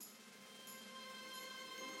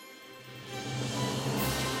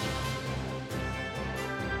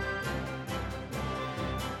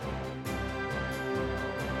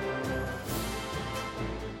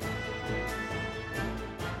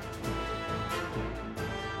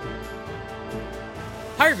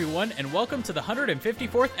Hi everyone, and welcome to the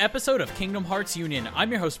 154th episode of Kingdom Hearts Union.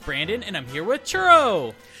 I'm your host Brandon, and I'm here with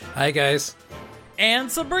Churro! Hi guys.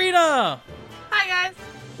 And Sabrina! Hi guys!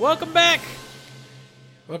 Welcome back!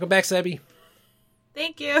 Welcome back, Sebby.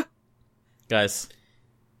 Thank you. Guys,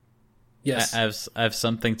 Yes. I have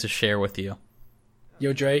something to share with you.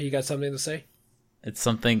 Yo, Dre, you got something to say? It's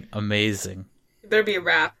something amazing. There'd be a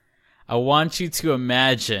rap. I want you to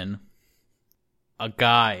imagine a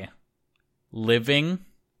guy living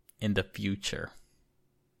in the future.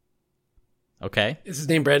 Okay? Is his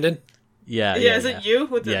name Brandon? Yeah. Is it you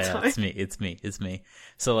with the yeah, time? it's me.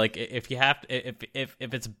 So like, if you have to, if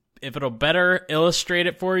it'll better illustrate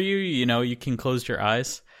it for you, you know, you can close your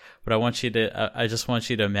eyes. But I just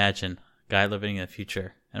want you to imagine a guy living in the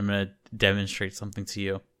future. I'm gonna demonstrate something to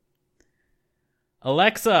you.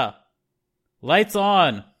 Alexa, lights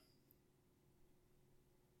on.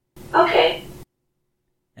 Okay.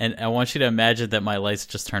 And I want you to imagine that my lights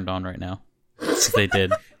just turned on right now. They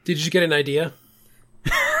did. Did you get an idea?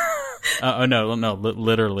 No,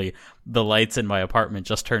 literally, the lights in my apartment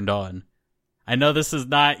just turned on. I know this is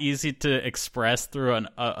not easy to express through an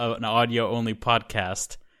audio-only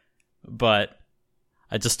podcast, but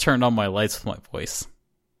I just turned on my lights with my voice.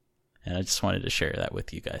 And I just wanted to share that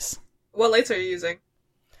with you guys. What lights are you using?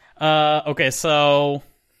 Okay, so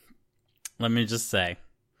let me just say,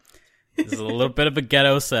 this is a little bit of a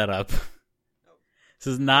ghetto setup. This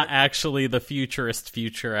is not actually the futurist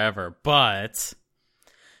future ever, but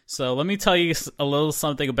so let me tell you a little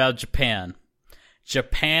something about Japan.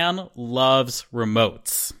 Japan loves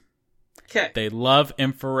remotes. Okay. They love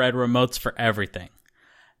infrared remotes for everything.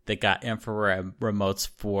 They got infrared remotes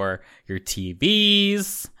for your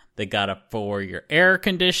TVs. They got it for your air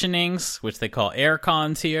conditionings, which they call air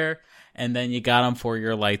cons here. And then you got them for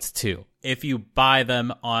your lights too. If you buy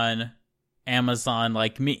them on Amazon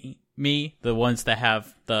like me, the ones that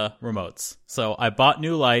have the remotes. So I bought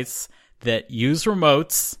new lights that use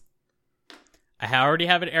remotes. I already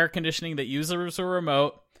have an air conditioning that uses a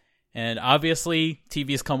remote. And obviously,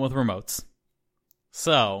 TVs come with remotes.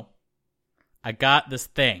 So I got this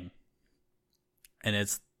thing. And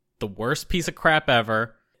it's the worst piece of crap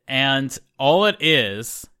ever. And all it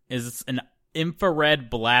is it's an infrared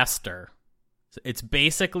blaster. It's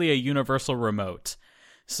basically a universal remote.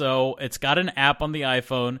 So it's got an app on the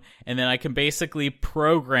iPhone, and then I can basically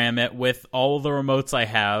program it with all the remotes I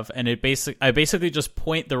have, and I basically just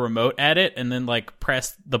point the remote at it, and then like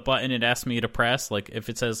press the button it asks me to press. Like if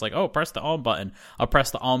it says like, oh, press the on button, I'll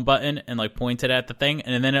press the on button and like point it at the thing,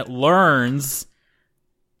 and then it learns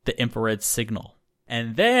the infrared signal.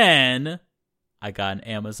 And then I got an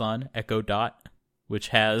Amazon Echo Dot, which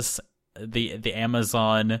has the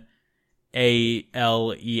Amazon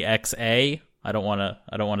Alexa. I don't want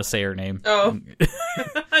to say her name. Oh.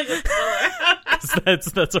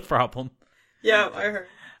 that's a problem. Yeah, I heard.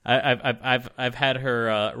 I've had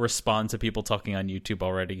her respond to people talking on YouTube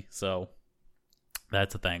already, so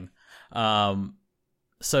that's a thing.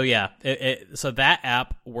 So yeah, so that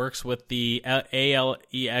app works with the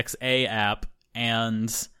Alexa app,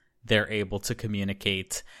 and they're able to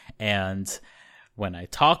communicate. And when I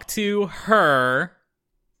talk to her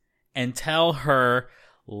and tell her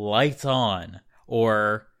lights on,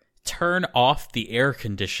 or turn off the air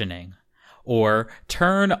conditioning, or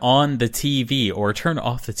turn on the TV, or turn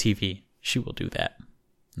off the TV, she will do that.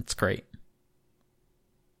 It's great.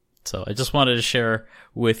 So I just wanted to share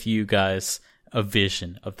with you guys a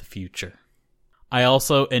vision of the future. I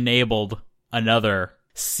also enabled another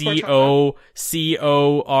Cortana.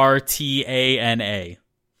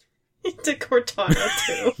 To Cortana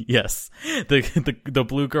too. Yes, the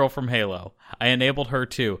blue girl from Halo. I enabled her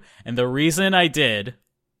too, and the reason I did,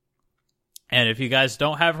 and if you guys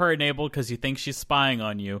don't have her enabled because you think she's spying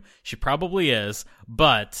on you, she probably is,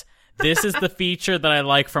 but this is the feature that I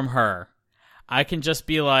like from her. I can just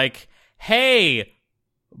be like, hey,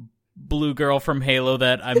 blue girl from Halo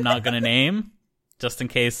that I'm not going to name, just in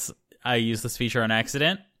case I use this feature on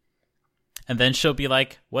accident. And then she'll be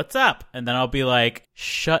like, what's up? And then I'll be like,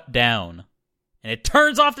 shut down. And it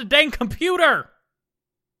turns off the dang computer!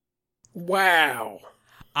 Wow.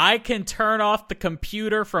 I can turn off the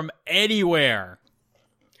computer from anywhere.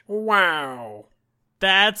 Wow.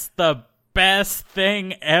 That's the best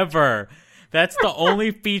thing ever. That's the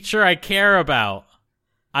only feature I care about.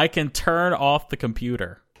 I can turn off the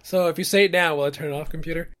computer. So if you say it now, will it turn off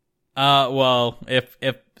computer? Well,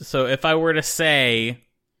 if I were to say,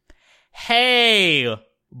 hey,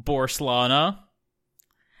 Borslana,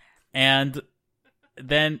 and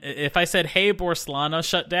then if I said, hey, Borslana,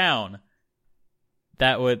 shut down,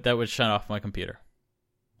 that would shut off my computer.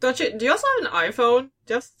 Do you also have an iPhone?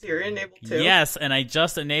 Do you have Siri enabled too? Yes, and I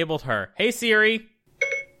just enabled her. Hey Siri.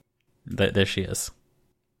 There she is.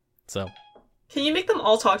 So. Can you make them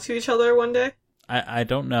all talk to each other one day? I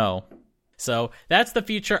don't know. So that's the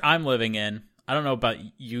future I'm living in. I don't know about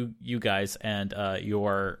you guys and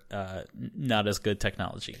your not as good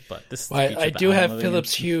technology, but this is the future I do have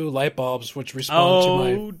Philips Hue light bulbs which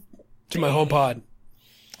respond to my HomePod.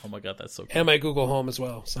 Oh my god, that's so cool. And my Google Home as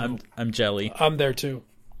well. So I'm jelly. I'm there too.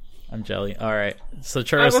 I'm jelly. All right. So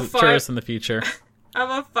churros in the future. I'm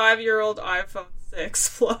a 5-year-old iPhone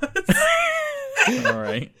 6 Plus. All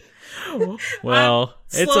right. Well,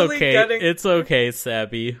 it's okay. It's okay,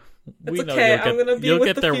 Sabby. We know you'll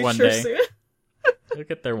get there one day. You'll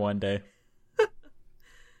get there one day.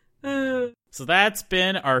 So that's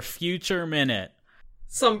been our future minute.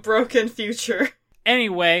 Some broken future.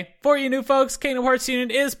 Anyway, for you new folks, Kingdom Hearts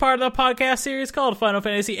Union is part of the podcast series called Final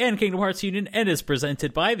Fantasy and Kingdom Hearts Union and is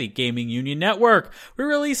presented by the Gaming Union Network. We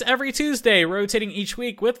release every Tuesday, rotating each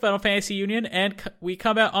week with Final Fantasy Union, and we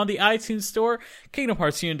come out on the iTunes Store,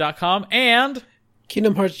 KingdomHeartsUnion.com, and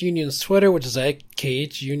Kingdom Hearts Union's Twitter, which is at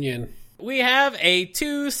KHUnion. We have a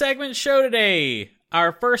 2-segment show today.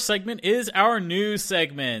 Our first segment is our news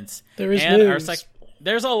segment. There is news.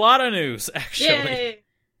 There's a lot of news, actually. Yay!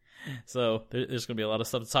 So there's going to be a lot of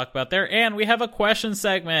stuff to talk about there. And we have a question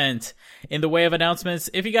segment. In the way of announcements,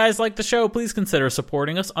 if you guys like the show, please consider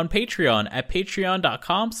supporting us on Patreon at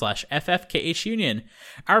patreon.com/FFKHUnion.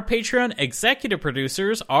 Our Patreon executive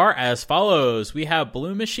producers are as follows. We have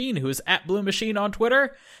Blue Machine, who is at Blue Machine on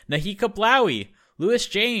Twitter, Nahika Blowie, Lewis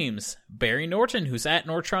James, Barry Norton, who's at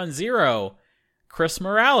Nortron0, Chris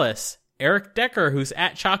Morales, Eric Decker, who's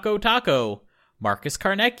at Choco Taco, Marcus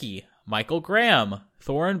Karnecki, Michael Graham,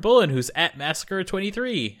 Thorin Bullen, who's at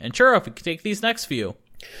Massacre23, and Churro, if we can take these next few.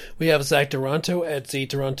 We have Zach Toronto at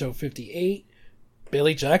ZToronto58,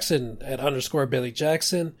 Billy Jackson at _Billy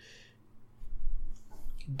Jackson,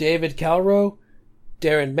 David Calro,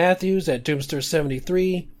 Darren Matthews at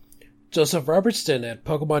Doomster73, Joseph Robertson at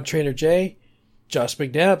Pokemon Trainer J, Josh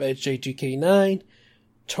McNabb at J2K9,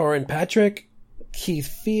 Torrin Patrick, Keith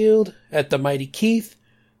Field at The Mighty Keith,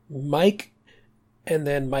 Mike, and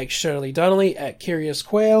then Mike Shirley Donnelly at Curious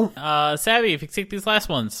Quail. Savvy, if you can take these last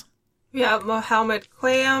ones. We have Mohammed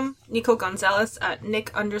Quayam, Nico Gonzalez at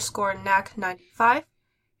Nick_Knack95,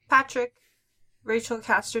 Patrick, Rachel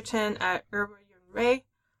Casterton at Irma Yun Ray,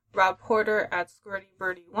 Rob Porter at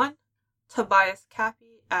SquirtyBirdie1, Tobias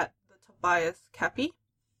Cappy at the Tobias Cappy,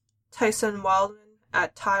 Tyson Wildman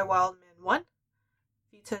at Ty Wildman1,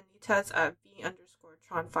 Vita Nites at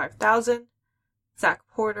V_Tron5000, Zach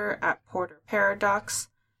Porter at Porter Paradox,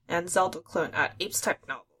 and Zelda Clone at Apes Type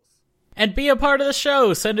Novels. And be a part of the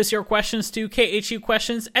show. Send us your questions to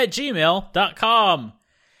khuquestions@gmail.com.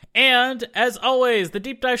 And, as always, the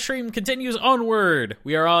Deep Dive stream continues onward.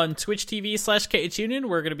 We are on Twitch TV/KHUnion.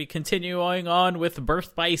 We're going to be continuing on with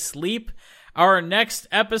Birth by Sleep. Our next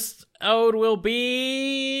episode will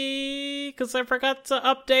be, because I forgot to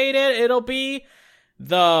update it, it'll be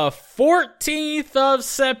the 14th of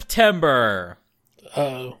September.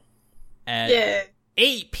 Uh-oh. At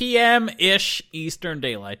 8 p.m.-ish Eastern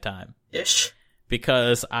Daylight Time. Ish.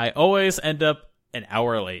 Because I always end up an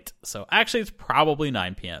hour late. So actually it's probably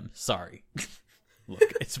 9 p.m. Sorry.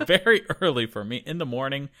 Look, it's very early for me. In the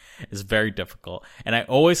morning is very difficult. And I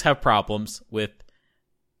always have problems with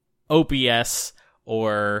OBS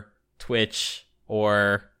or Twitch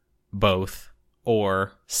or both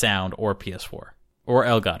or sound or PS4 or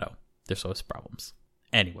Elgato. There's always problems.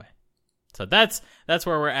 Anyway. So that's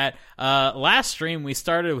where we're at. Last stream, we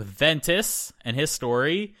started with Ventus and his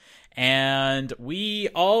story, and we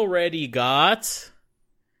already got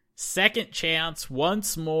Second Chance,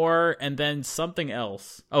 Once More, and then something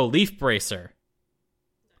else. Oh, Leaf Bracer.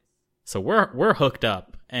 So we're hooked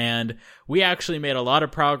up, and we actually made a lot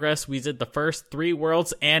of progress. We did the first 3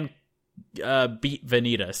 worlds and beat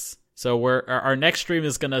Vanitas. So our next stream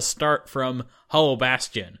is going to start from Hollow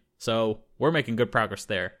Bastion. So we're making good progress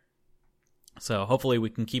there. So hopefully we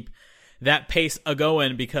can keep that pace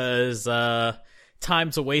a-going because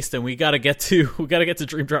time's a waste and we gotta get to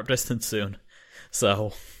Dream Drop Distance soon.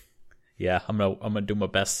 So yeah, I'm gonna do my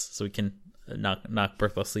best so we can knock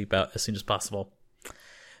Birth by Sleep out as soon as possible.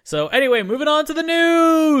 So anyway, moving on to the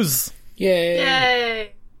news.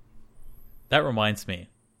 Yay! That reminds me,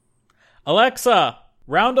 Alexa,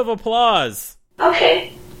 round of applause.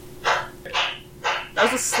 Okay. That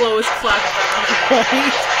was the slowest clap I've ever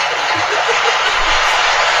heard.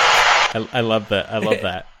 I love that. I love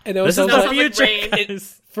that. And it this is the future, like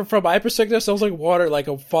guys. From my perspective, it sounds like water, like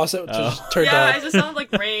a faucet just turned on. Yeah, it just sounds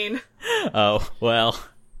like rain. Oh, well.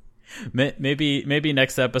 Maybe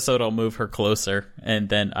next episode I'll move her closer, and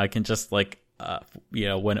then I can just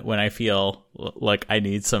when I feel like I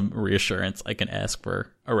need some reassurance, I can ask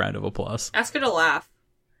for a round of applause. Ask her to laugh.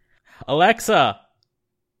 Alexa,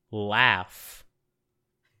 laugh.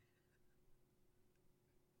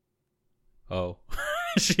 Oh,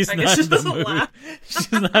 she's not in the mood. Laugh.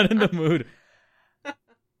 She's not in the mood.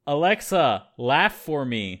 Alexa, laugh for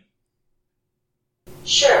me.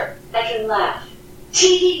 Sure, I can laugh.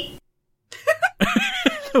 Tee.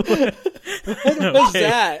 What was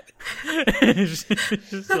that?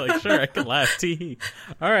 She's like, sure, I can laugh. Tee.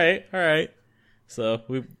 All right. So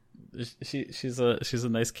she's a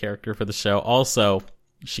nice character for the show. Also,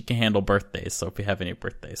 she can handle birthdays. So if you have any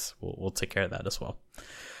birthdays, we'll take care of that as well.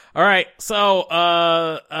 All right. So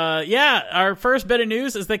our first bit of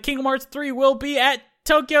news is that Kingdom Hearts 3 will be at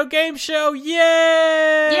Tokyo Game Show.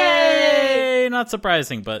 Yay! Not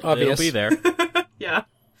surprising, but Obvious. It'll be there. Yeah.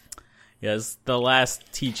 Yeah, it's the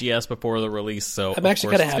last TGS before the release, so I'm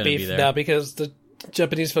actually kind of happy now because the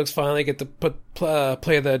Japanese folks finally get to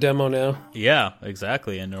play the demo now. Yeah,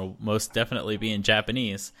 exactly, and it'll most definitely be in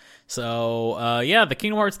Japanese. So, the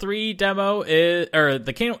Kingdom Hearts 3 demo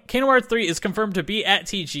Kingdom Hearts 3 is confirmed to be at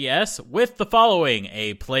TGS with the following: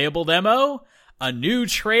 a playable demo, a new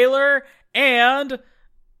trailer, and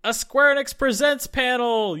a Square Enix Presents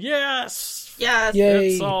panel. Yes! Yes. Yay.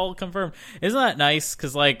 It's all confirmed. Isn't that nice?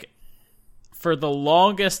 Because, for the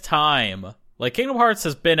longest time, Kingdom Hearts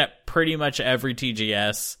has been at pretty much every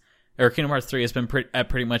TGS, or Kingdom Hearts 3 has been at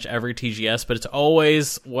pretty much every TGS, but it's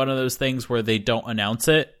always one of those things where they don't announce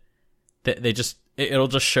it. It'll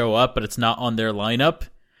just show up, but it's not on their lineup.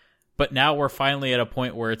 But now we're finally at a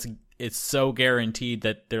point where it's so guaranteed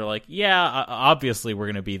that they're like, yeah, obviously we're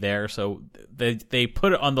going to be there, so they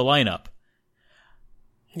put it on the lineup.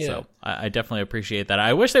 Yeah. So I definitely appreciate that.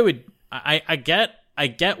 I wish they would. I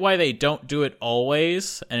get why they don't do it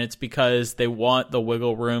always, and it's because they want the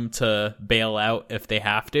wiggle room to bail out if they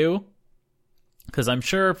have to. Because I'm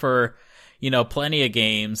sure for, plenty of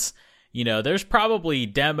games, there's probably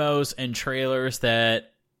demos and trailers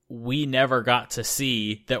that we never got to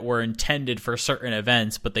see that were intended for certain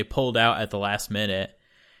events, but they pulled out at the last minute.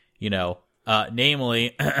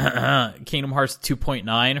 Namely, Kingdom Hearts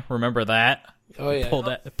 2.9. Remember that? Oh yeah.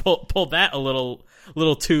 Pulled that a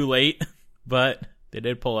little too late, but they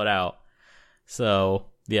did pull it out. So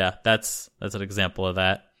yeah, that's an example of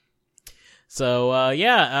that. So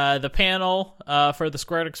the panel for the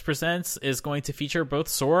Square Enix Presents is going to feature both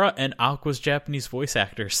Sora and Aqua's Japanese voice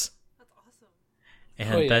actors. That's awesome.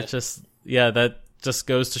 And that just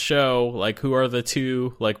goes to show who are the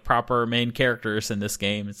two proper main characters in this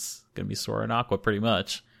game. It's gonna be Sora and Aqua pretty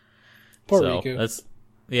much. Poor Riku.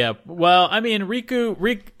 Well, I mean,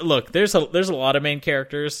 Riku. Look, there's a lot of main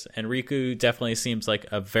characters, and Riku definitely seems like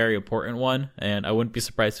a very important one, and I wouldn't be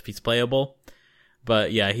surprised if he's playable.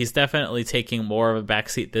 But yeah, he's definitely taking more of a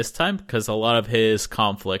backseat this time because a lot of his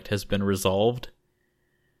conflict has been resolved,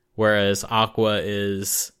 whereas Aqua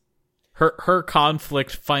is her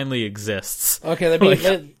conflict finally exists. Okay, let me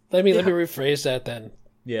rephrase that then.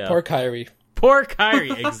 Yeah, Poor Kairi. Poor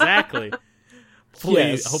Kairi, exactly.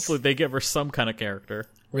 Please, Yes. hopefully they give her some kind of character.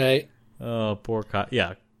 Right. Oh, poor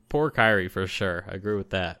Kairi for sure. I agree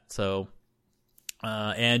with that. So,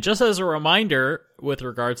 and just as a reminder, with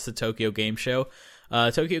regards to Tokyo Game Show,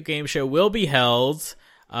 Tokyo Game Show will be held.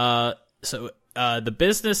 The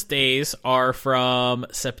business days are from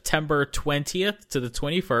September 20th to the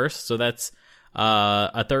 21st. So that's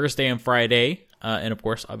a Thursday and Friday. And of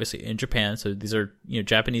course, obviously in Japan. So these are,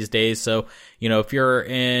 Japanese days. So, if you're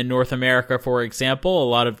in North America, for example, a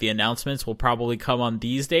lot of the announcements will probably come on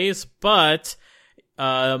these days, but,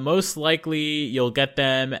 most likely you'll get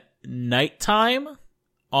them nighttime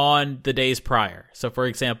on the days prior. So for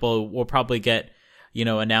example, we'll probably get,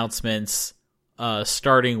 announcements,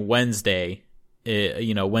 starting Wednesday,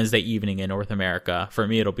 Wednesday evening in North America. For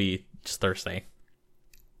me, it'll be just Thursday,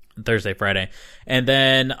 Friday. And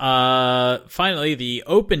then finally, the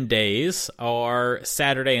open days are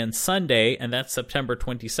Saturday and Sunday, and that's September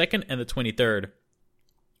 22nd and the 23rd.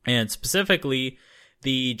 And specifically,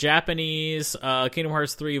 the Japanese Kingdom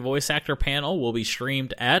Hearts 3 voice actor panel will be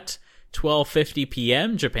streamed at 12:50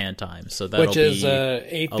 p.m. Japan time. So that'll Which is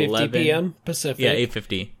 8:50 p.m. Pacific. Yeah,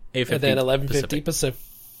 8:50. And then 11:50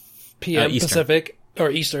 p.m. Eastern. Pacific or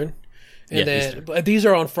Eastern. And then Eastern. These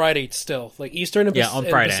are on Friday still. Eastern and, on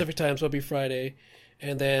Friday. Pacific times will be Friday.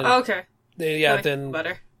 And then Okay.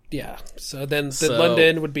 Better. Yeah. So then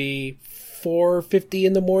London would be 4:50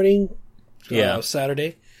 in the morning. Yeah.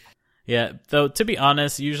 Saturday. Yeah, though, to be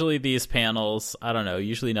honest, usually these panels, I don't know,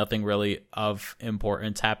 usually nothing really of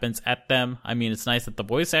importance happens at them. I mean, it's nice that the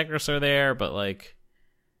voice actors are there, but, like,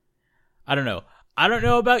 I don't know. I don't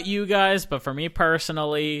know about you guys, but for me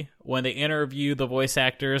personally, when they interview the voice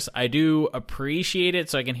actors, I do appreciate it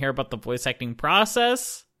so I can hear about the voice acting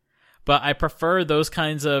process, but I prefer those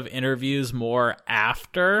kinds of interviews more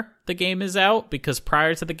after the game is out, because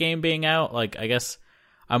prior to the game being out, like, I guess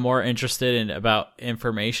I'm more interested in about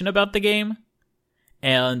information about the game,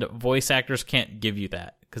 and voice actors can't give you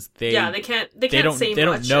that because they can't say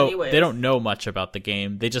much know anyways. they don't know much about the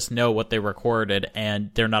game. They just know what they recorded,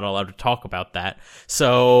 and they're not allowed to talk about that.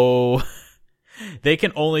 So they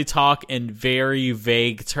can only talk in very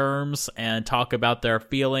vague terms and talk about their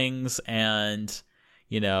feelings. And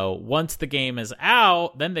once the game is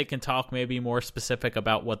out, then they can talk maybe more specific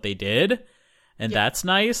about what they did, and that's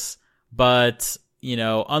nice. But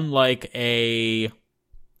unlike a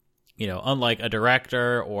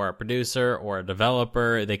director or a producer or a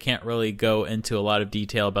developer, they can't really go into a lot of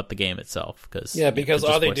detail about the game itself because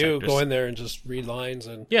all they do go in there and just read lines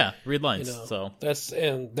and read lines. So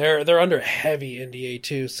and they're under heavy NDA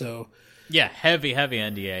too. So heavy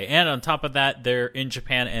NDA, and on top of that, they're in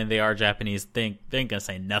Japan and they are Japanese. They ain't gonna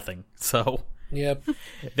say nothing. So. Yep.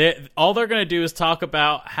 All they're gonna do is talk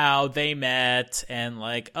about how they met and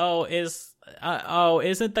isn't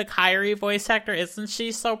the Kairi voice actor? Isn't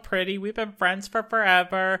she so pretty? We've been friends for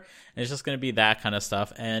forever. And it's just gonna be that kind of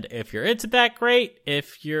stuff. And if you're into that, great.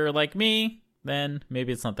 If you're like me, then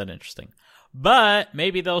maybe it's not that interesting. But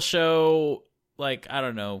maybe they'll show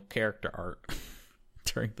character art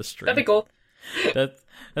during the stream. That'd be cool.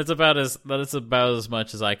 That's about as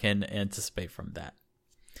much as I can anticipate from that.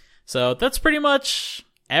 So that's pretty much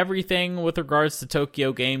everything with regards to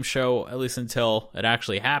Tokyo Game Show, at least until it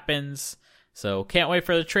actually happens. So can't wait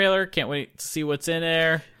for the trailer. Can't wait to see what's in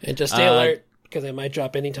there. And just stay alert, because it might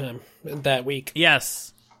drop anytime that week.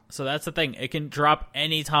 Yes. So that's the thing. It can drop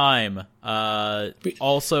anytime.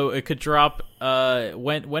 Also, it could drop...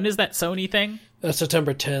 when is that Sony thing?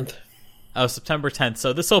 September 10th. Oh, September 10th.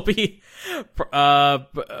 So this will be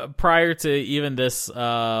prior to even this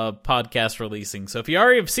podcast releasing. So if you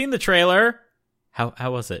already have seen the trailer,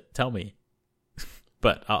 how was it? Tell me.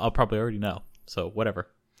 But I'll probably already know. So whatever.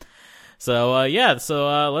 So let's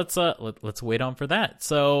wait on for that.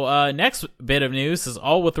 So next bit of news is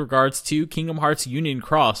all with regards to Kingdom Hearts Union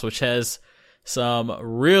Cross, which has some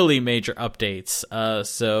really major updates.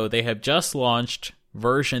 So they have just launched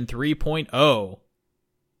version 3.0.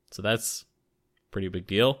 So that's a pretty big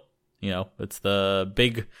deal. It's the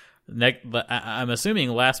big, I'm assuming,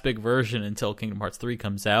 last big version until Kingdom Hearts 3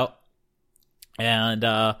 comes out. And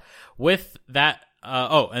with that,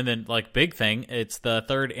 and then big thing, it's the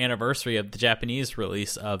 3rd anniversary of the Japanese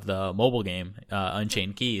release of the mobile game,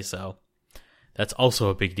 Unchained Key. So that's also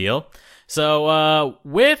a big deal. So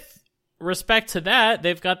with respect to that,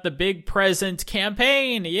 they've got the big present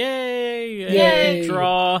campaign. Yay!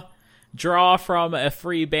 Draw from a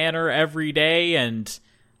free banner every day and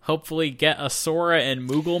hopefully get a Sora and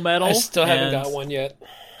Moogle medal. I still haven't got one yet.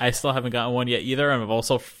 I still haven't gotten one yet either, and I've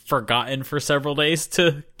also forgotten for several days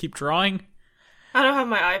to keep drawing. I don't have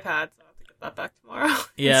my iPad, so I'll have to get that back tomorrow.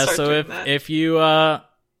 Yeah, so if you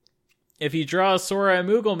draw a Sora and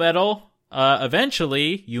Moogle medal,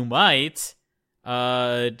 eventually you might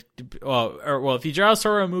if you draw a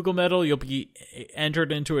Sora and Moogle medal, you'll be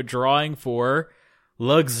entered into a drawing for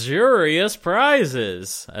luxurious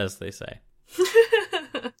prizes, as they say.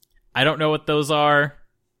 I don't know what those are,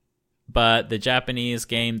 but the Japanese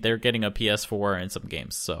game, they're getting a PS4 and some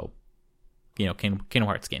games, so Kingdom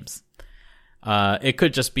Hearts games. It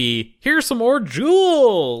could just be, here's some more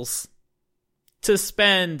jewels to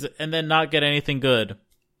spend and then not get anything good.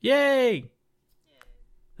 Yay!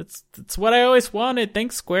 That's what I always wanted.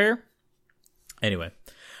 Thanks, Square. Anyway.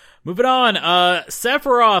 Moving on,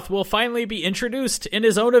 Sephiroth will finally be introduced in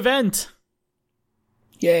his own event.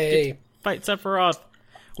 Yay! Fight Sephiroth,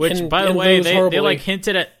 which, by the way, they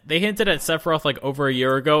hinted at Sephiroth over a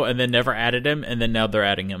year ago, and then never added him, and then now they're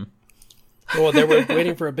adding him. Well, they were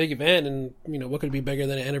waiting for a big event, and what could be bigger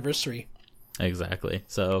than an anniversary? Exactly.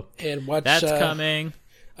 So and that's coming.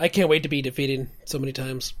 I can't wait to be defeated so many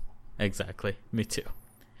times. Exactly. Me too.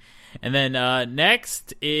 And then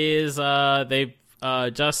next is they've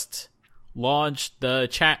just launched the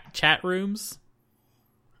chat rooms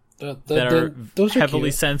those are heavily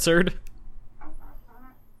cute. Censored.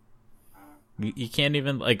 You can't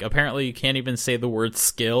even apparently you can't even say the word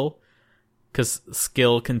skill because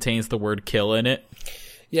skill contains the word kill in it.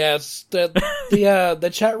 Yes, the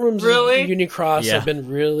chat rooms really? in Union Cross have been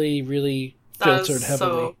really filtered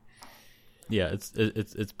heavily. Yeah,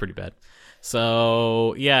 it's pretty bad.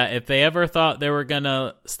 So yeah, if they ever thought they were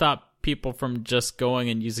gonna stop people from just going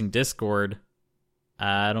and using Discord,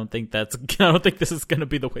 I don't think this is gonna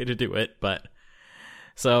be the way to do it. But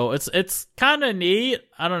so it's kind of neat.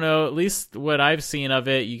 I don't know. At least what I've seen of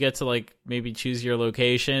it, you get to like maybe choose your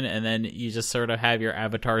location, and then you just sort of have your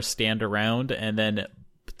avatar stand around, and then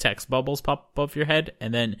text bubbles pop above your head,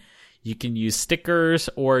 and then you can use stickers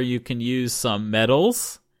or you can use some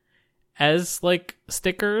medals as like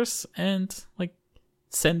stickers and like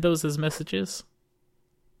send those as messages.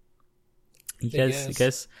 You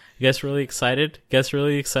guys really excited? You guys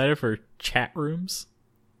really excited for chat rooms?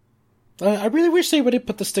 I really wish they would have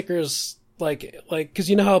put the stickers like because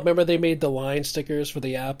you know how remember they made the line stickers for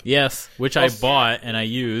the app. Yes, which I bought and I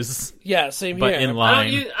use. Yeah, same but here. In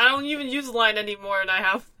line. I don't even use Line anymore, and I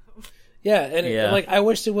have. Yeah, and like I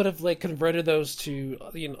wish they would have like converted those to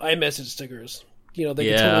iMessage stickers. They could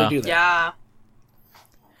totally do that. Yeah.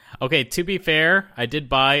 Okay, to be fair, I did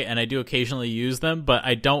buy and I do occasionally use them, but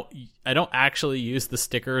I don't actually use the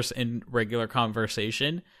stickers in regular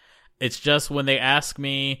conversation. It's just when they ask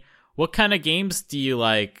me, what kind of games do you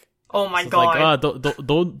like? Oh my god. Like,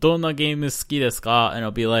 donna game is suki desu ka? And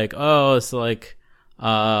I'll be like, oh, it's like,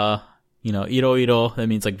 iro iro. That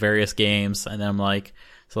means like various games. And then I'm like,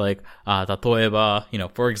 it's like, 例えば,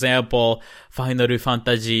 for example, Final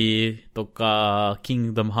Fantasy とか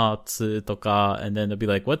Kingdom Hearts とか, and then they'll be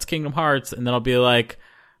like, what's Kingdom Hearts? And then I'll be like,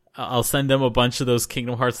 I'll send them a bunch of those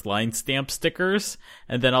Kingdom Hearts line stamp stickers,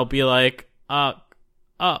 and then I'll be like,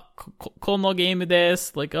 このゲームで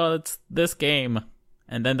す. Like, oh, it's this game.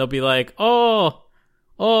 And then they'll be like, oh,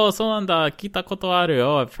 そうなんだ, 聞いたことある.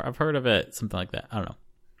 Oh, I've heard of it. Something like that. I don't know.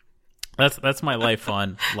 That's my life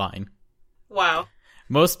on line. Wow.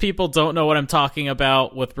 Most people don't know what I'm talking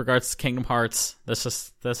about with regards to Kingdom Hearts. That's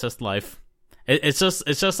just life. It's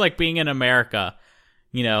just like being in America.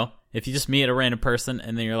 If you just meet a random person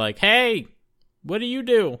and then you're like, hey, what do you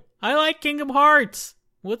do? I like Kingdom Hearts.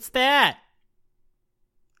 What's that?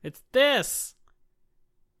 It's this.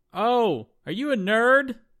 Oh, are you a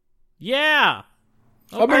nerd? Yeah.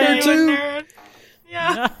 I'm a nerd too. Nerd.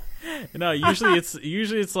 Yeah. No, usually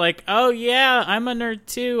it's like, oh yeah, I'm a nerd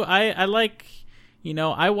too. I like,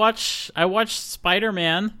 I watch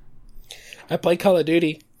Spider-Man. I play Call of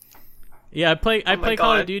Duty. Yeah, I play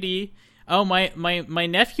Call of Duty. Oh, my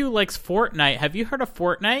nephew likes Fortnite. Have you heard of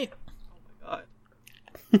Fortnite? Oh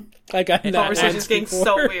my god. I got that. Conversation's getting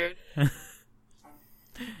so weird.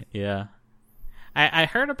 Yeah. I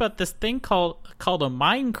heard about this thing called a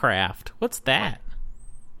Minecraft. What's that?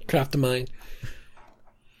 Craft a mine.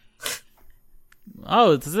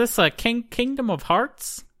 Oh, is this a Kingdom of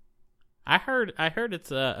Hearts? I heard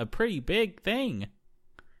it's a pretty big thing.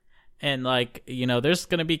 And like, there's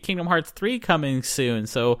going to be Kingdom Hearts 3 coming soon.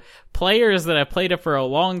 So players that have played it for a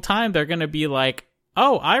long time, they're going to be like,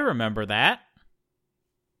 "Oh, I remember that."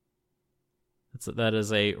 That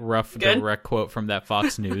is a rough direct quote from that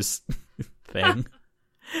Fox News thing.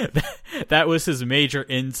 That was his major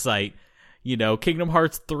insight. Kingdom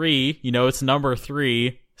Hearts 3, it's number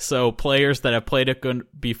 3. So players that have played it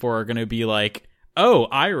before are going to be like, "Oh,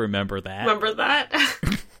 I remember that." Remember that?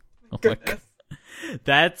 Oh my God.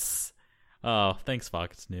 That's... Oh, thanks,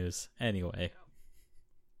 Fox News. Anyway.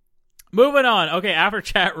 Moving on. Okay, after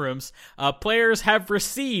chat rooms, players have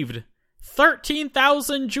received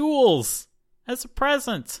 13,000 jewels as a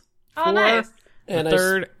present for nice. the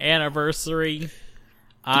third anniversary.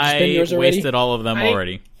 I wasted all of them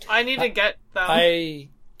already. I need to get them. I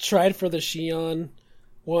tried for the Xion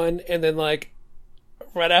one, and then like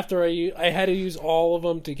right after I had to use all of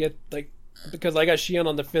them to get because I got Xion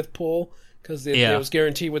on the 5th pull because it was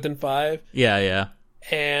guaranteed within 5. Yeah.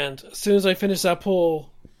 And as soon as I finished that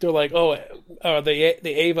pull, they're like, "Oh, the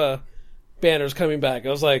Ava banner's coming back." I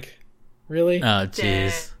was like, "Really?" Oh,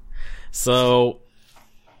 jeez. So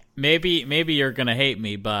maybe you're gonna hate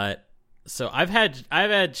me, but so I've had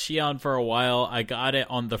Xion for a while. I got it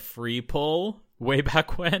on the free pull way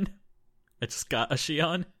back when. I just got a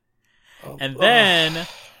Xion. And then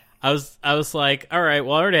I was like, all right,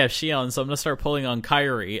 well, I already have Xion, so I'm gonna start pulling on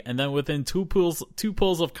Kairi. And then within two pulls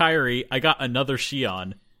of Kairi, I got another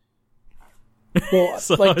Xion. Well,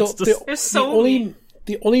 so like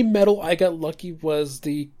the only medal I got lucky was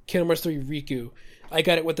the Kingdom Hearts 3 Riku. I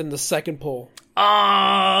got it within the 2nd pull.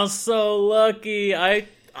 Oh, so lucky!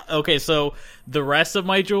 Okay, so the rest of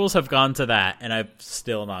my jewels have gone to that, and I've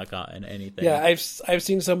still not gotten anything. Yeah, I've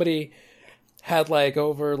seen somebody had like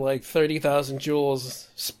over like 30,000 jewels,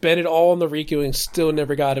 spent it all on the Riku, and still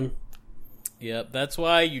never got him. Yep, that's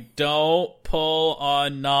why you don't pull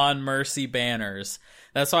on non-mercy banners.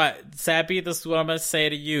 That's why, Sappy, this is what I'm going to say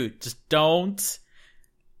to you. Just don't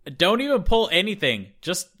even pull anything.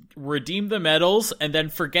 Just redeem the medals and then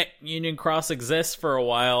forget Union Cross exists for a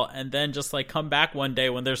while and then just like come back one day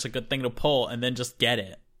when there's a good thing to pull and then just get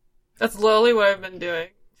it. That's literally what I've been doing.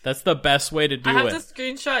 That's the best way to do it. I have to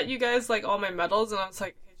screenshot you guys like all my medals and I was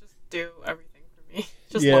like, hey, just do everything for me.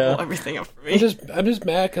 Just level everything up for me. I'm just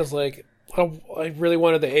mad because like I really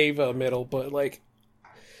wanted the Ava medal, but like,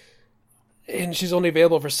 and she's only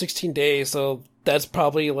available for 16 days, so that's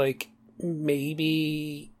probably like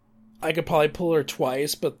maybe I could probably pull her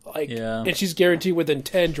twice, but like, and she's guaranteed within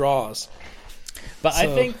 10 draws. But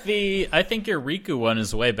so, I think your Riku one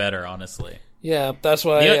is way better, honestly. Yeah, that's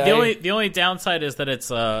why. The only downside is that it's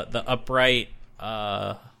the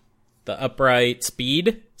upright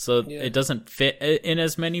speed, so it doesn't fit in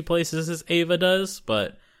as many places as Ava does.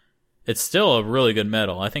 But it's still a really good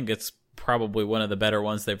medal. I think it's probably one of the better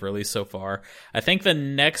ones they've released so far. I think the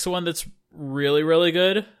next one that's really, really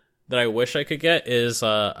good that I wish I could get is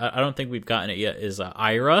I don't think we've gotten it yet. Is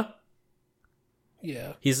Ira?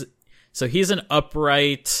 Yeah, he's an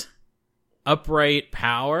upright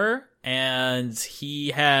power. And he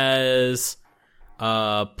has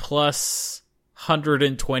plus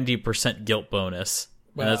 120% guilt bonus.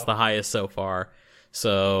 Wow. And that's the highest so far.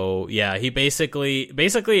 So yeah, he basically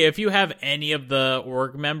if you have any of the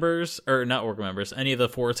org members, or not org members, any of the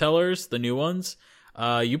foretellers, the new ones,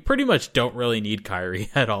 you pretty much don't really need Kairi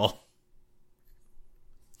at all.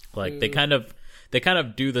 Like they kind of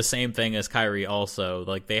do the same thing as Kairi also.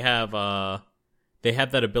 Like they have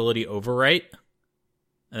that ability Overwrite.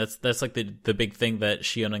 And that's like the big thing that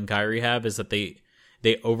Shion and Kairi have, is that they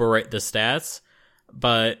overwrite the stats,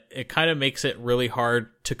 but it kind of makes it really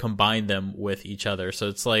hard to combine them with each other. So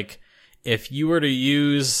it's like, if you were to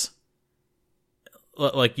use,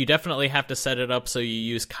 like, you definitely have to set it up so you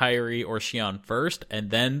use Kairi or Shion first and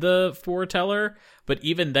then the foreteller, but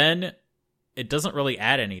even then it doesn't really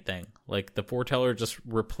add anything. Like the foreteller just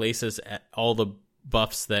replaces all the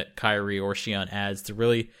buffs that Kairi or Shion adds. To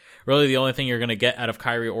really the only thing you're going to get out of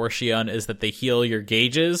Kairi or Shion is that they heal your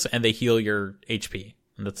gauges and they heal your HP.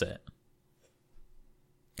 And that's it.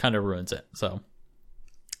 Kind of ruins it. So,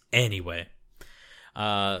 anyway.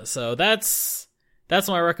 So that's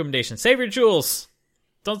my recommendation. Save your jewels.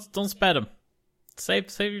 Don't spend them.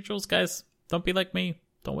 Save your jewels, guys. Don't be like me.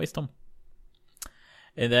 Don't waste them.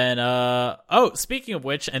 And then, speaking of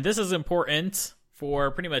which, and this is important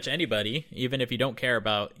for pretty much anybody, even if you don't care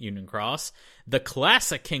about Union Cross, the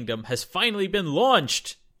Classic Kingdom has finally been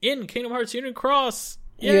launched in Kingdom Hearts Union Cross.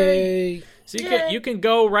 Yay! So you can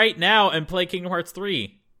go right now and play Kingdom Hearts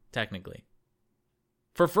 3, technically,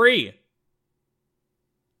 for free.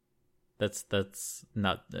 That's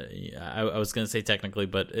not. I was gonna say technically,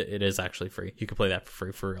 but it is actually free. You can play that for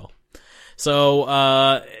free, for real. So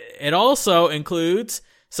it also includes.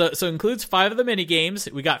 So it includes 5 of the mini games.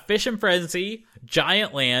 We got Fish and Frenzy,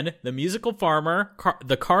 Giant Land, The Musical Farmer,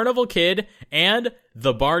 The Carnival Kid, and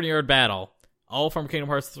The Barnyard Battle. All from Kingdom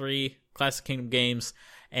Hearts 3 Classic Kingdom games.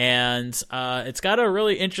 And it's got a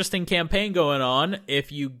really interesting campaign going on.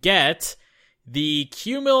 If you get the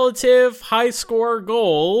cumulative high score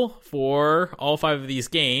goal for all 5 of these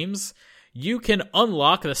games, you can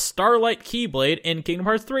unlock the Starlight Keyblade in Kingdom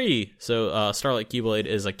Hearts 3. So Starlight Keyblade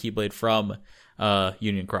is a Keyblade from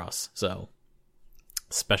Union Cross, so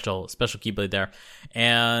special Keyblade there.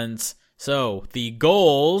 And so the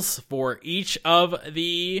goals for each of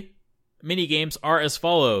the mini games are as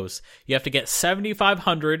follows: you have to get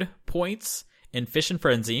 7,500 points in Fish and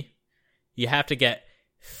Frenzy, you have to get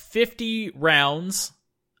 50 rounds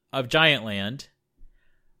of Giant Land,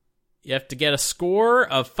 you have to get a score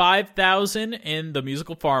of 5,000 in The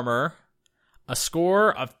Musical Farmer, a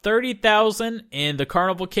score of 30,000 in The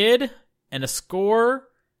Carnival Kid, and a score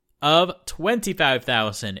of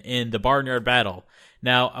 25,000 in The Barnyard Battle.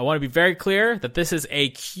 Now, I want to be very clear that this is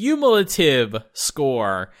a cumulative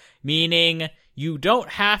score, meaning you don't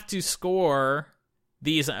have to score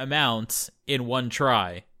these amounts in one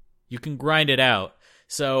try. You can grind it out.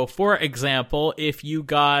 So, for example, if you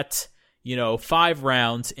got, 5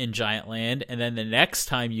 rounds in Giant Land, and then the next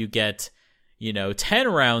time you get, 10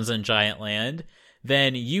 rounds in Giant Land,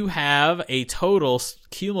 then you have a total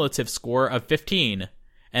cumulative score of 15.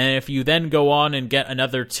 And if you then go on and get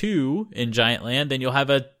another 2 in Giant Land, then you'll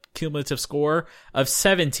have a cumulative score of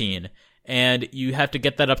 17. And you have to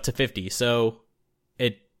get that up to 50. So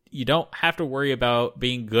you don't have to worry about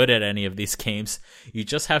being good at any of these games. You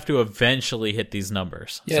just have to eventually hit these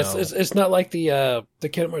numbers. Yes, so, it's not like the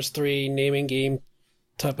Kingdom Hearts 3 naming game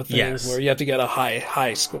type of thing, where you have to get a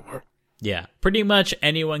high score. Yeah, pretty much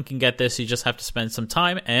anyone can get this. You just have to spend some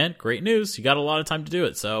time, and great news, you got a lot of time to do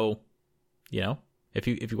it. So, if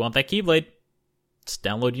you want that Keyblade, just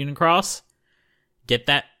download Union Cross, get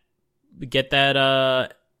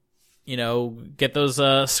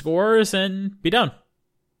those scores, and be done.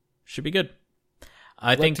 Should be good.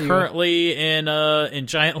 I think currently in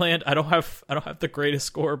Giant Land, I don't have the greatest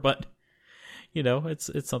score, but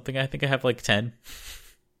it's something. I think I have like 10.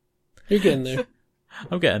 You're getting there.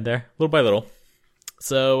 I'm getting there, little by little.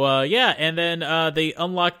 So, and then they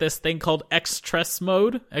unlock this thing called X-Trace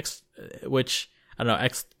mode, which, I don't know,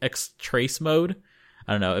 X-Trace mode?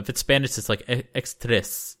 I don't know. If it's Spanish, it's like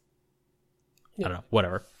X-Trace. I don't know,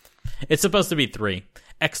 whatever. It's supposed to be 3.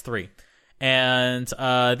 X3. And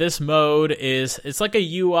this mode it's like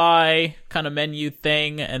a UI kind of menu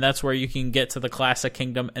thing, and that's where you can get to the Classic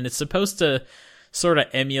Kingdom, and it's supposed to sort of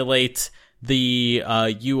emulate the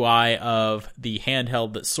UI of the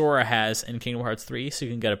handheld that Sora has in Kingdom Hearts 3, so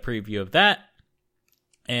you can get a preview of that.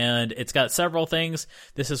 And it's got several things.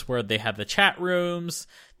 This is where they have the chat rooms.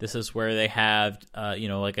 This is where they have,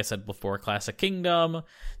 like I said before, Classic Kingdom.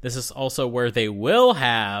 This is also where they will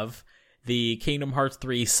have the Kingdom Hearts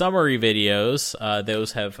 3 summary videos.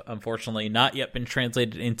 Those have unfortunately not yet been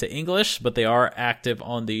translated into English, but they are active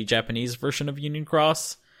on the Japanese version of Union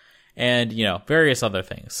Cross. And, various other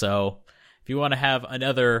things. So, if you want to have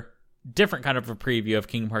another different kind of a preview of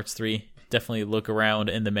Kingdom Hearts 3, definitely look around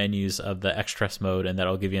in the menus of the X-Trace mode, and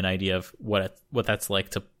that'll give you an idea of what that's like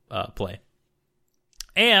to play.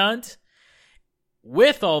 And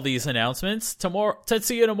with all these announcements,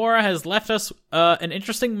 Tetsuya Nomura has left us an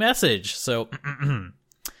interesting message. So I'm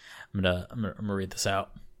gonna read this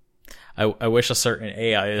out. I wish a certain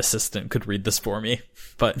AI assistant could read this for me,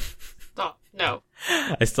 but no.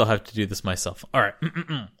 I still have to do this myself. All right.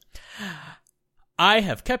 I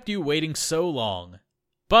have kept you waiting so long,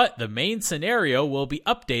 but the main scenario will be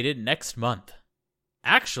updated next month.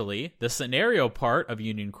 Actually, the scenario part of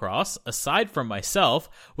Union Cross, aside from myself,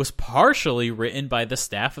 was partially written by the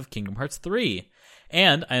staff of Kingdom Hearts 3,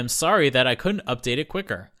 and I am sorry that I couldn't update it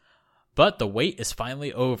quicker. But the wait is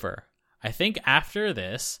finally over. I think after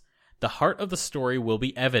this, the heart of the story will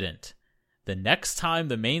be evident. The next time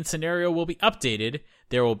the main scenario will be updated,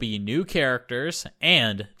 there will be new characters,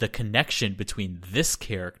 and the connection between this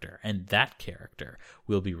character and that character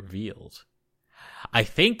will be revealed. I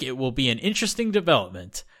think it will be an interesting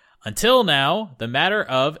development. Until now, the matter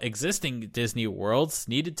of existing Disney worlds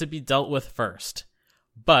needed to be dealt with first.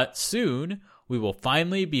 But soon, we will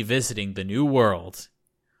finally be visiting the new world.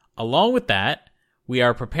 Along with that, we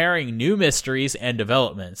are preparing new mysteries and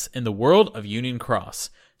developments in the world of Union Cross.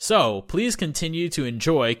 So, please continue to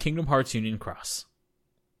enjoy Kingdom Hearts Union Cross.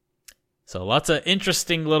 So, lots of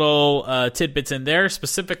interesting little tidbits in there,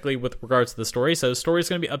 specifically with regards to the story. So, the story is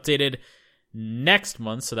going to be updated next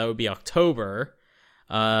month, so that would be October.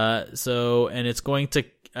 And it's going to,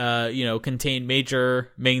 contain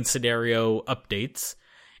major main scenario updates.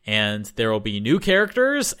 And there will be new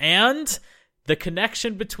characters, and the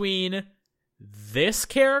connection between this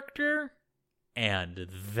character and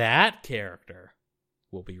that character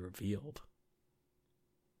will be revealed.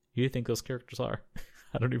 Who do you think those characters are?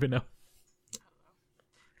 I don't even know.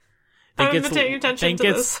 I'm going to pay attention to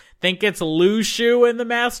this. Think it's Lushu and the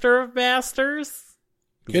Master of Masters?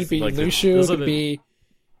 Could be like Lushu. It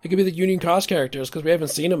could be the Union Cross characters, because we haven't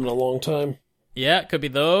seen them in a long time. Yeah, it could be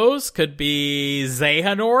those. Could be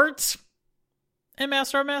Xehanort and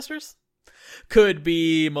Master of Masters. Could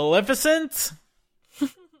be Maleficent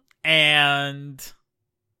and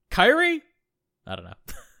Kairi? I don't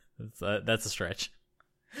know. That's a stretch.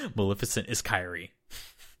 Maleficent is Kairi.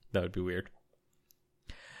 That would be weird.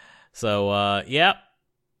 So,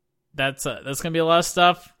 that's gonna be a lot of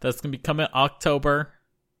stuff. That's gonna be coming October.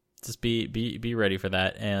 Just be ready for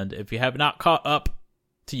that. And if you have not caught up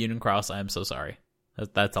to Union Cross, I am so sorry.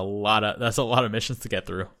 That's a lot of missions to get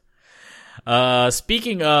through.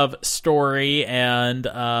 Speaking of story and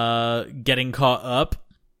getting caught up,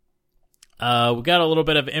 we got a little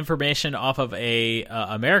bit of information off of a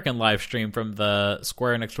American live stream from the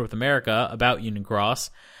Square Enix North America about Union Cross,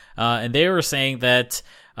 and they were saying that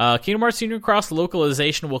Kingdom Hearts Union Cross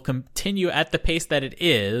localization will continue at the pace that it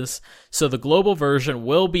is, so the global version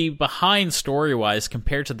will be behind story-wise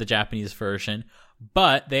compared to the Japanese version,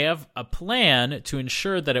 but they have a plan to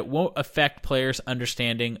ensure that it won't affect players'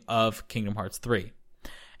 understanding of Kingdom Hearts 3.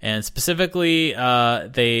 And specifically,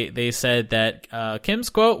 they said that Kim's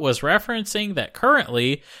quote was referencing that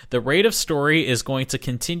currently the rate of story is going to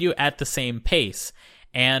continue at the same pace,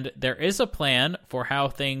 and there is a plan for how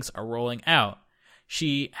things are rolling out.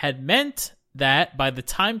 She had meant that by the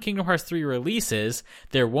time Kingdom Hearts 3 releases,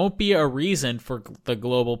 there won't be a reason for the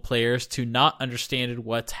global players to not understand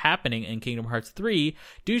what's happening in Kingdom Hearts 3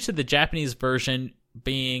 due to the Japanese version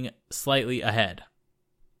being slightly ahead.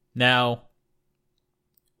 Now,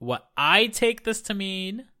 what I take this to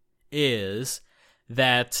mean is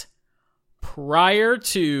that prior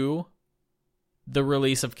to the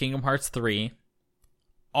release of Kingdom Hearts 3,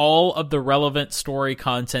 all of the relevant story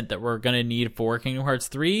content that we're going to need for Kingdom Hearts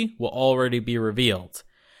 3 will already be revealed.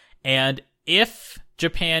 And if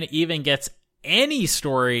Japan even gets any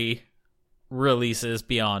story releases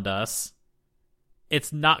beyond us,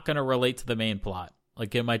 it's not going to relate to the main plot.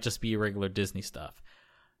 Like, it might just be regular Disney stuff.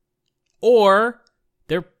 Or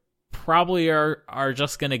they're probably are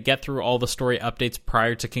just going to get through all the story updates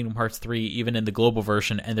prior to Kingdom Hearts 3, even in the global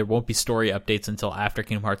version, and there won't be story updates until after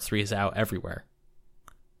Kingdom Hearts 3 is out everywhere.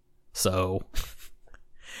 So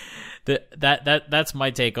that's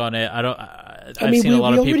my take on it. I've seen a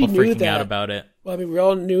lot of people freaking out about it. Well, I mean, we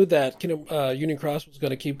all knew that Union Cross was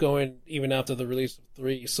going to keep going even after the release of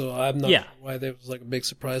 3, so I'm not sure why there was like a big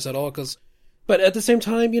surprise at all. But at the same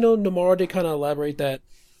time, Nomura did kind of elaborate that,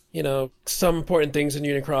 some important things in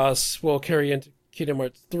Union Cross will carry into Kingdom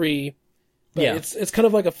Hearts 3. But it's kind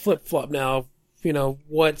of like a flip-flop now,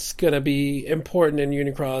 what's going to be important in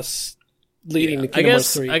Union Cross leading to Kingdom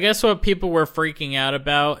Hearts 3. I guess what people were freaking out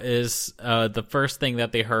about is the first thing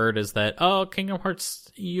that they heard is that, Kingdom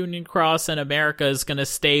Hearts Union Cross in America is going to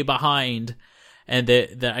stay behind. And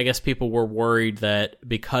that I guess people were worried that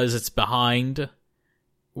because it's behind,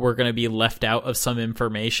 we're going to be left out of some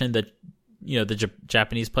information that, the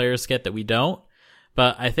Japanese players get that we don't.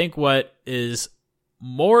 But I think what is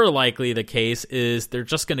more likely the case is they're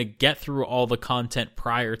just going to get through all the content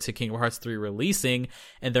prior to Kingdom Hearts 3 releasing,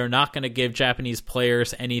 and they're not going to give Japanese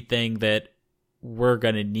players anything that we're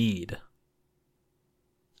going to need.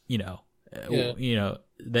 They're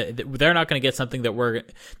not going to get something that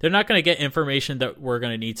they're not going to get information that we're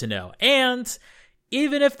going to need to know. And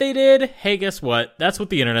even if they did, hey, guess what? That's what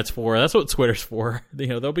the internet's for. That's what Twitter's for.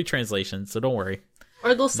 There'll be translations, so don't worry.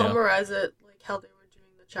 Or they'll summarize it like how they were doing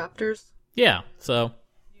the chapters. Yeah, so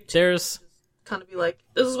there's kind of be like,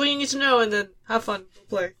 this is what you need to know, and then have fun,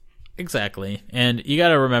 play. Exactly. And you got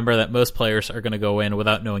to remember that most players are going to go in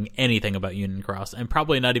without knowing anything about Union Cross, and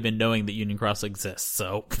probably not even knowing that Union Cross exists.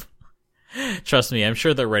 So trust me, I'm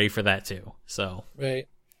sure they're ready for that too. So right.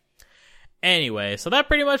 Anyway, so that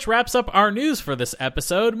pretty much wraps up our news for this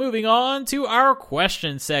episode. Moving on to our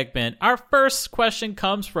question segment. Our first question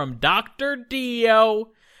comes from Dr. Dio,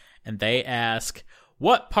 and they ask,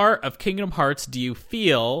 what part of Kingdom Hearts do you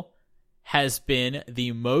feel has been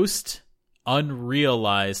the most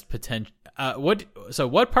unrealized potential?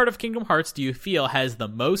 What part of Kingdom Hearts do you feel has the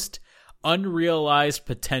most unrealized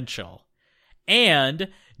potential? And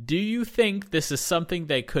do you think this is something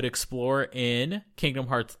they could explore in Kingdom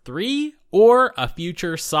Hearts 3 or a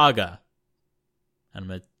future saga? I'm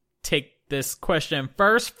going to take this question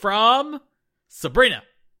first from Sabrina.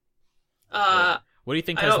 What do you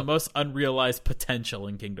think has the most unrealized potential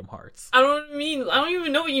in Kingdom Hearts? I don't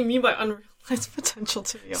even know what you mean by unrealized potential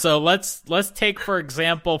to me. So let's take, for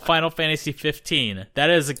example, Final Fantasy 15. That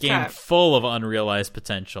is a game full of unrealized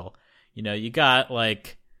potential. You got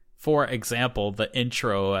for example, the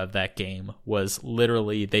intro of that game was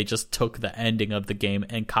literally they just took the ending of the game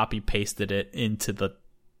and copy pasted it into the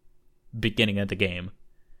beginning of the game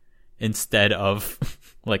instead of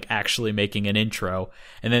actually making an intro.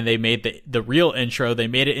 And then they made the real intro, they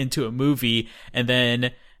made it into a movie, and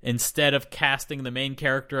then instead of casting the main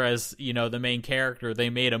character as, the main character,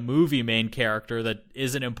 they made a movie main character that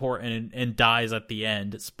isn't important and dies at the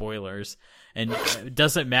end. Spoilers. And it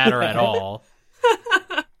doesn't matter at all.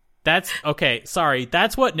 That's okay. Sorry.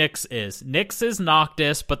 That's what Nyx is. Nyx is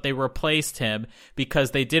Noctis, but they replaced him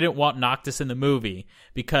because they didn't want Noctis in the movie.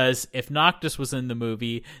 Because if Noctis was in the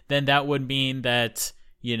movie, then that would mean that,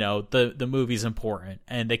 the movie's important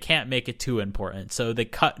and they can't make it too important. So they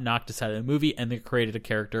cut Noctis out of the movie and they created a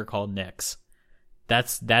character called Nyx.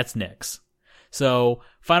 That's Nyx. So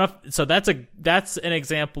that's an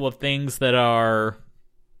example of things that are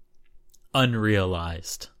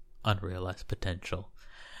unrealized potential.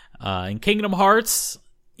 In Kingdom Hearts,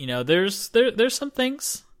 there's some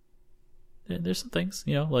things. There's some things,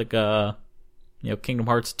 Kingdom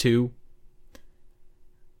Hearts 2.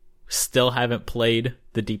 Still haven't played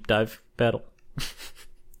the deep dive battle.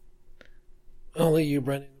 Only you,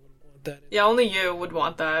 Brennan, would want that. Yeah, only you would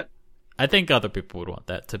want that. I think other people would want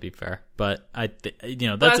that, to be fair. But that's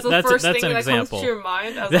first that's thing an that example. Comes to your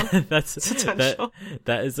mind as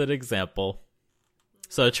that is an example.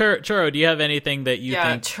 So Churro, do you have anything that you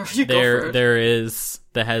think Churro, you go first. there is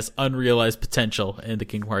that has unrealized potential in the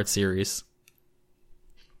Kingdom Hearts series?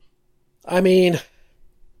 I mean,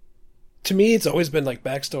 to me, it's always been like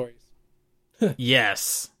backstories.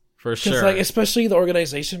 Yes, for Because sure. like, especially the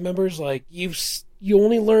organization members, like you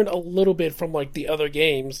only learn a little bit from like the other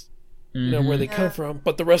games, you know, where they come from,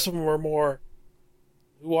 but the rest of them are more,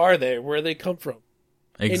 who are they? Where they come from?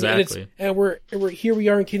 Exactly. And we're here. We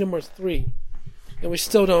are in Kingdom Hearts 3, and we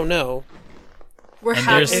still don't know. We're And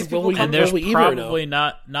having there's, these people will we- come and there's will we ever probably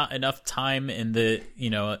not enough time in the,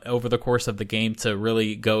 you know, over the course of the game to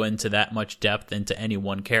really go into that much depth into any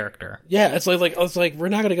one character. Yeah, it's like we're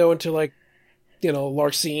not gonna go into like, you know,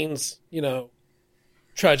 Larxine's, you know,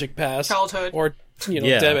 tragic past, Childhood. or you know,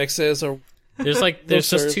 Yeah. Demex's, or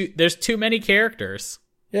There's too many characters.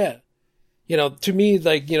 yeah, you know, to me,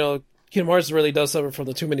 like, you know, Kingdom Hearts really does suffer from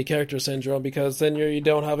the too many character syndrome, because then you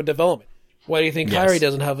don't have a development. Why do you think Yes. Kairi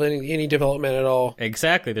doesn't have any development at all?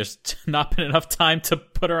 Exactly. There's not been enough time to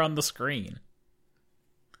put her on the screen.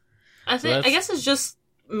 I that's- guess it's just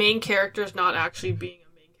main characters not actually being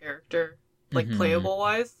a main character, like playable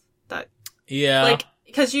wise. That Yeah. like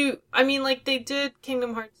because they did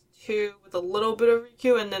Kingdom Hearts 2 with a little bit of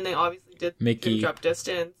Riku, and then they obviously did Mickey. Drop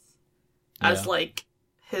Distance as Yeah. like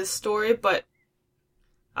his story, but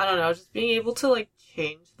I don't know, just being able to like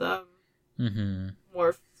change them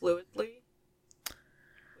more fluidly.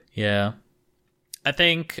 Yeah. I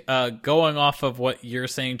think going off of what you're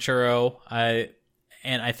saying, Churro, I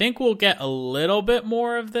think we'll get a little bit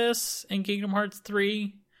more of this in Kingdom Hearts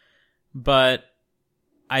 3, but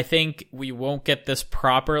I think we won't get this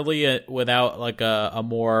properly without like a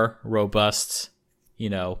more robust, you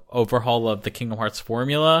know, overhaul of the Kingdom Hearts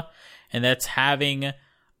formula, and that's having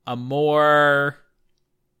a more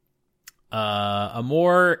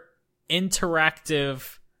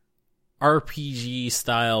interactive RPG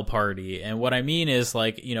style party. And what I mean is,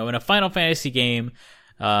 like, you know, in a Final Fantasy game,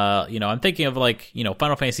 you know, I'm thinking of like, you know,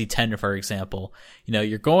 Final Fantasy X, for example. You know,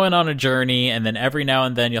 you're going on a journey, and then every now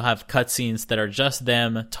and then you'll have cutscenes that are just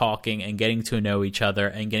them talking and getting to know each other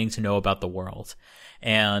and getting to know about the world.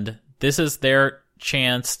 And this is their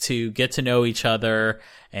chance to get to know each other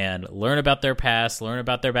and learn about their past, learn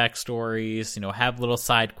about their backstories, you know, have little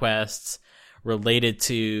side quests related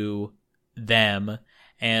to them.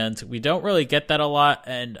 And we don't really get that a lot.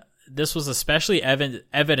 And this was especially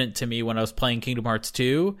evident to me when I was playing Kingdom Hearts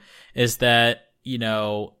 2, is that, you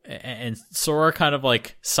know, and Sora kind of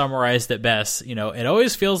like summarized it best, you know, it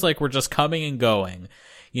always feels like we're just coming and going.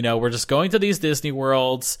 You know, we're just going to these Disney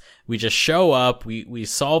worlds, we just show up, we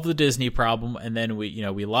solve the Disney problem, and then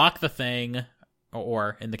we lock the thing,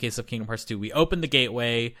 or in the case of Kingdom Hearts 2, we open the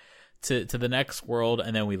gateway to the next world,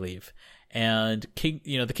 and then we leave. And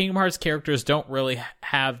the Kingdom Hearts characters don't really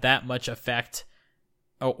have that much effect,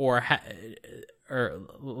 or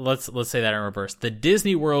let's say that in reverse. The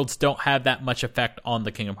Disney worlds don't have that much effect on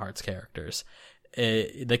the Kingdom Hearts characters.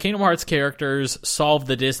 The Kingdom Hearts characters solve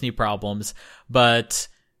the Disney problems, but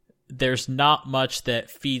there's not much that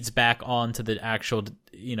feeds back onto the actual,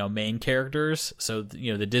 you know, main characters. So,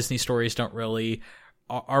 you know, the Disney stories aren't really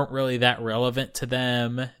that relevant to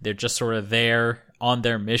them. They're just sort of there on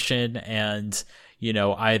their mission, and, you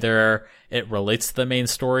know, either it relates to the main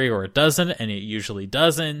story or it doesn't, and it usually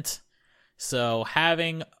doesn't. So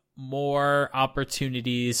having more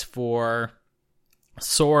opportunities for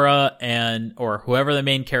Sora or whoever the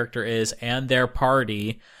main character is and their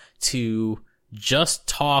party to just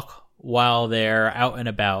talk while they're out and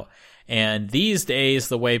about. And these days,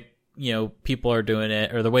 the way, you know, people are doing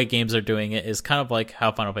it, or the way games are doing it, is kind of like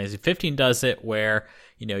how Final Fantasy 15 does it, where,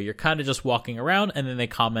 you know, you're kind of just walking around, and then they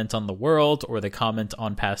comment on the world, or they comment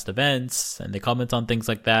on past events, and they comment on things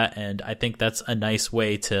like that. And I think that's a nice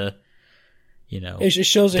way to, you know, It just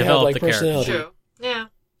shows they have develop like the characters. personality. True. Yeah.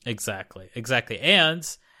 Exactly.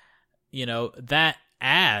 And, you know, that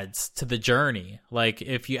adds to the journey. Like,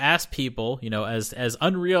 if you ask people, you know, as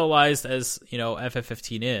unrealized as, you know,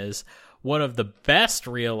 FF15 is, one of the best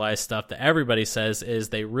realized stuff that everybody says is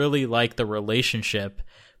they really like the relationship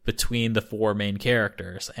between the four main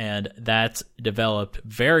characters. And that's developed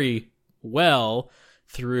very well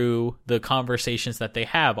through the conversations that they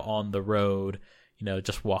have on the road, you know,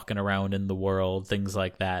 just walking around in the world, things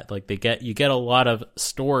like that. Like, you get a lot of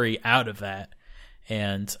story out of that.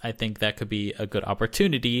 And I think that could be a good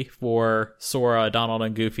opportunity for Sora, Donald,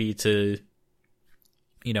 and Goofy to,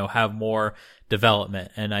 you know, have more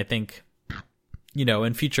development. And I think, you know,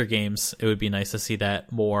 in future games, it would be nice to see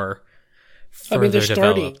that more further they're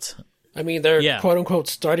starting. developed. I mean, they're Yeah. quote unquote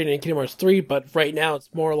starting in Kingdom Hearts 3, but right now it's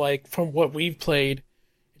more like, from what we've played,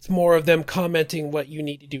 it's more of them commenting what you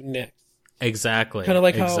need to do next. Exactly. Kind of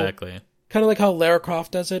like exactly. kind of like how Lara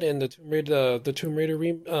Croft does it in the Tomb Raider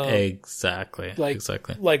Exactly. Like,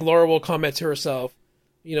 exactly. Like Laura will comment to herself,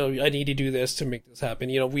 I need to do this to make this happen.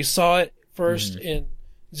 We saw it first in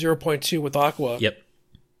 0.2 with Aqua. Yep.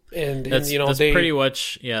 And that's pretty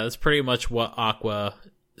much that's pretty much what Aqua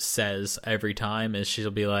says every time. Is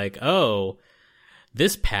she'll be like, "Oh,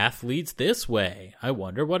 this path leads this way. I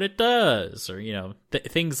wonder what it does," or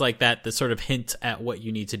things like that sort of hint at what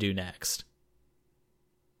you need to do next.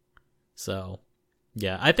 So,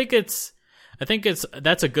 yeah, I think that's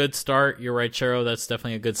a good start. You're right, Chero. That's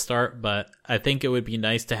definitely a good start. But I think it would be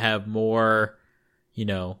nice to have more,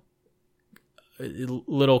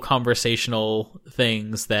 little conversational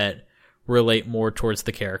things that relate more towards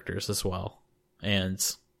the characters as well. And,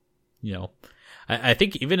 I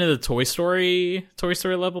think even in the Toy Story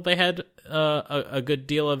level, they had a good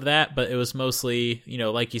deal of that, but it was mostly,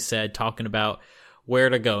 like you said, talking about where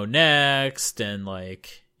to go next and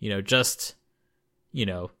just,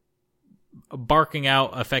 barking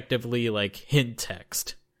out effectively like hint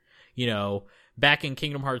text. Back in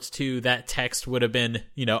Kingdom Hearts 2, that text would have been,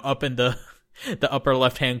 up in the upper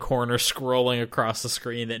left-hand corner scrolling across the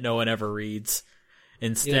screen that no one ever reads.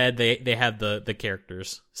 Instead, they have the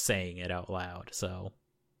characters saying it out loud. So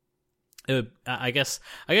I guess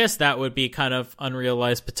that would be kind of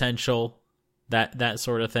unrealized potential, that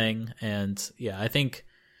sort of thing. And yeah, I think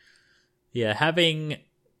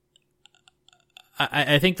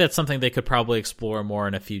I think that's something they could probably explore more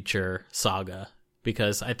in a future saga,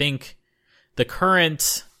 because I think the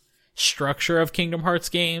current structure of Kingdom Hearts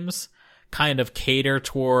games kind of cater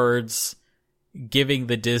towards giving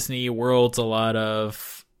the Disney worlds a lot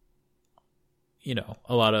of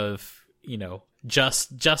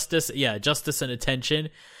justice and attention.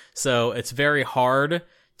 So it's very hard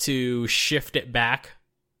to shift it back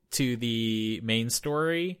to the main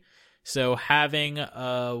story. So having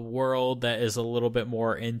a world that is a little bit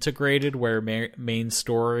more integrated, where main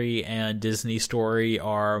story and Disney story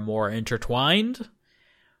are more intertwined,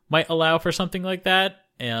 might allow for something like that.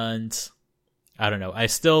 And I don't know. I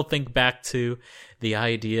still think back to the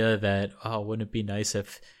idea that, wouldn't it be nice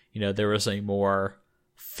if, there was a more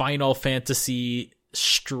Final Fantasy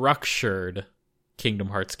structured Kingdom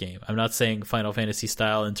Hearts game. I'm not saying Final Fantasy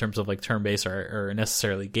style in terms of like turn-based or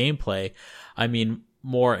necessarily gameplay. I mean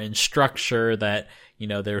more in structure, that,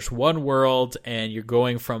 there's one world and you're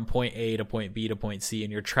going from point A to point B to point C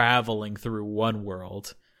and you're traveling through one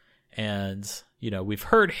world. And, we've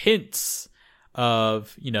heard hints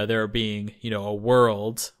of, there being, a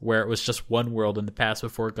world where it was just one world in the past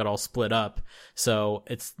before it got all split up. So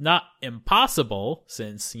it's not impossible,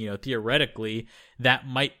 since, theoretically that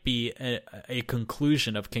might be a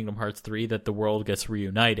conclusion of Kingdom Hearts 3, that the world gets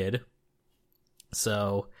reunited.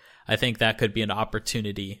 So I think that could be an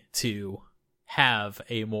opportunity to have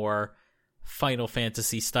a more Final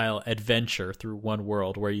Fantasy style adventure through one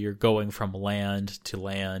world, where you're going from land to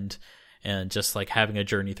land and just like having a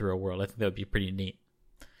journey through a world. I think that would be pretty neat.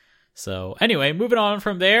 So anyway, moving on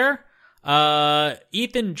from there,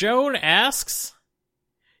 Ethan Joan asks,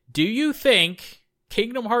 do you think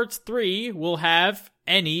Kingdom Hearts 3 will have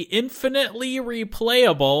any infinitely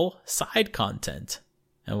replayable side content?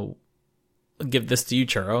 And we'll give this to you,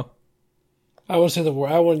 Churro. I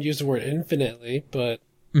wouldn't use the word infinitely, but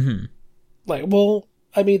they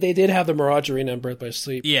did have the Mirage Arena and Birth by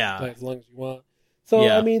Sleep. Yeah. Play as long as you want. So,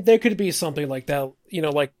 yeah. There could be something like that,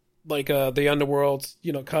 like the Underworld,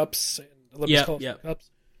 cups and Olympus cups.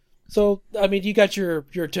 So, you got your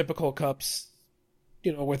typical cups,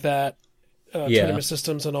 with that, tournament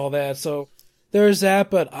systems and all that. So, there's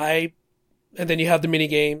that, and then you have the mini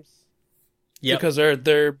games. Yeah. Because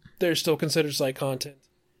they're still considered side content.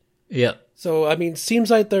 Yeah. So, seems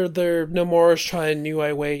like they're Nomura's trying new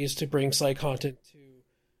ways to bring side content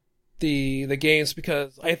to the games,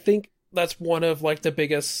 because I think that's one of the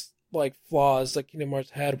biggest flaws that Kingdom Hearts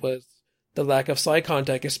had, was the lack of side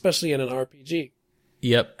content, especially in an RPG.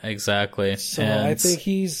 Yep, exactly. So I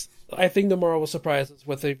think Nomura will surprise us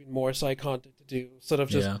with even more side content to do, instead of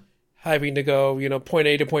just having to go, point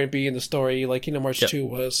A to point B in the story like Kingdom Hearts 2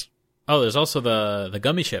 was. Oh, there's also the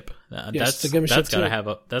gummy ship. Yes, the gummy ship gotta have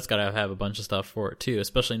a bunch of stuff for it too,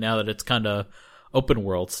 especially now that it's kind of open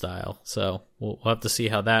world style. So we'll have to see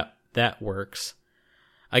how that works.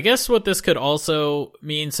 I guess what this could also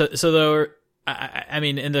mean, so though,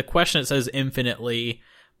 in the question it says infinitely,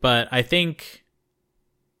 but I think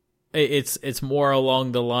it's more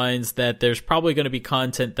along the lines that there's probably going to be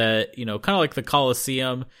content that, kind of like the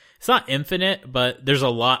Colosseum. It's not infinite, but there's a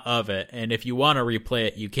lot of it, and if you want to replay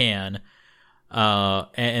it, you can.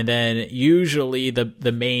 And then usually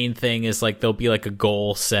the main thing is like there'll be like a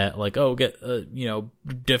goal set, like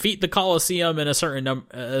defeat the Colosseum in a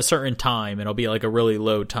certain time, and it'll be like a really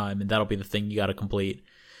low time, and that'll be the thing you got to complete.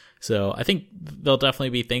 So I think there'll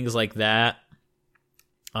definitely be things like that.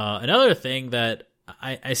 Another thing that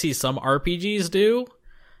I see some RPGs do,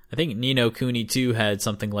 I think Ni no Kuni 2 had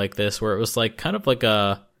something like this, where it was like kind of like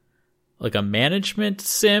a management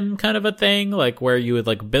sim kind of a thing, like where you would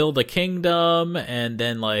like build a kingdom, and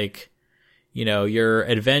then like, your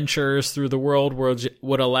adventures through the world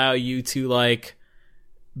would allow you to like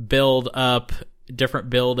build up different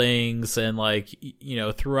buildings, and like,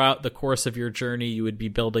 throughout the course of your journey, you would be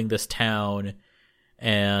building this town.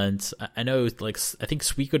 And I know, like, I think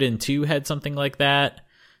Suikoden 2 had something like that.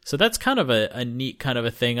 So that's kind of a neat kind of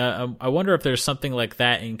a thing. I wonder if there's something like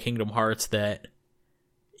that in Kingdom Hearts that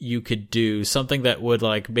you could do, something that would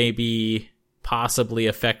like maybe possibly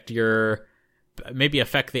affect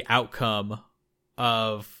the outcome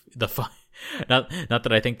of the fight. Not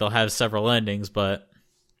that I think they'll have several endings, but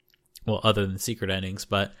other than secret endings,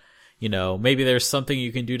 but maybe there's something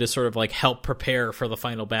you can do to sort of like help prepare for the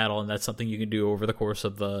final battle, and that's something you can do over the course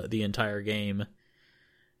of the entire game.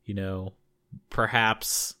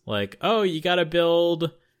 Perhaps like, oh, you got to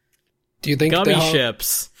build gummy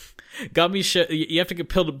ships. You have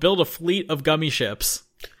to build a fleet of gummy ships.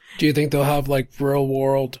 Do you think they'll have like real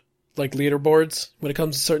world like leaderboards when it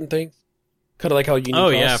comes to certain things? Kind of like how Union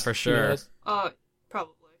Cross, yeah, for sure.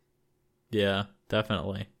 Probably. Yeah,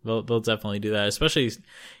 definitely. They'll definitely do that. Especially,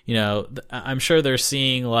 I'm sure they're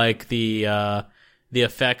seeing like the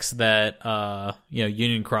effects that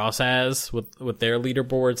Union Cross has with their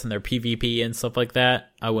leaderboards and their PvP and stuff like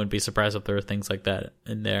that. I wouldn't be surprised if there were things like that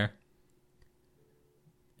in there.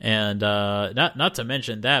 And not to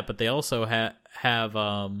mention that, but they also have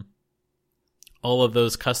all of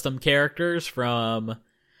those custom characters from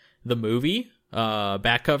the movie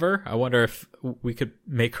back cover. I wonder if we could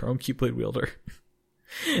make our own Keyblade wielder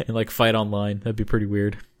and like fight online. That'd be pretty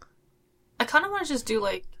weird. I kind of want to just do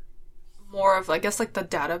like more of, I guess, like the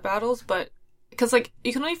data battles, but because like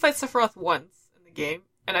you can only fight Sephiroth once in the game,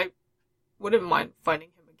 and I wouldn't mind fighting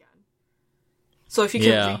him again. So if you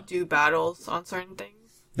can redo battles on certain things.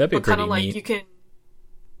 That'd be pretty kind of like neat. You can,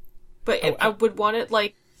 but I would want it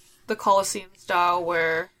like the Colosseum style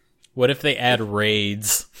where. What if they add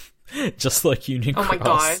raids, just like Union Cross? Oh my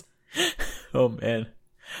god! Oh man.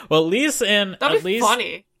 Well, that'd be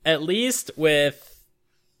funny. At least with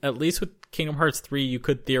Kingdom Hearts 3, you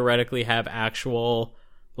could theoretically have actual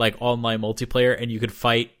like online multiplayer, and you could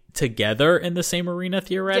fight together in the same arena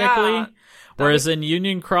theoretically. Yeah. Whereas in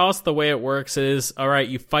Union Cross, the way it works is, all right,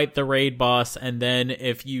 you fight the raid boss, and then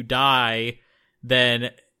if you die,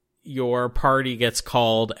 then your party gets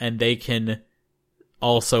called, and they can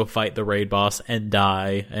also fight the raid boss and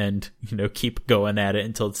die, and keep going at it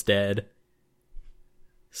until it's dead.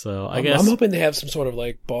 So I guess I'm hoping they have some sort of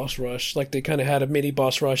like boss rush, like they kind of had a mini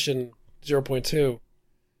boss rush in 0.2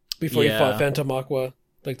 before you fought Phantom Aqua,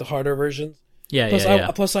 like the harder versions.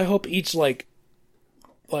 Plus, I hope each like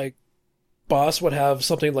boss would have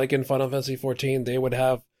something like in Final Fantasy 14. They would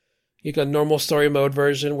have a normal story mode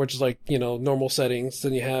version, which is like normal settings.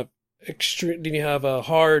 Then you have extreme. Then you have a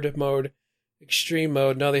hard mode, extreme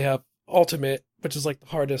mode. Now they have ultimate, which is like the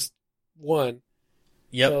hardest one.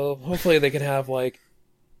 Yep. So hopefully they can have like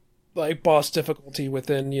boss difficulty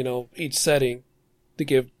within each setting to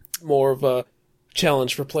give more of a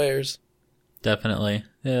challenge for players. Definitely.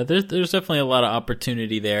 Yeah, there's definitely a lot of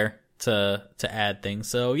opportunity there to add things.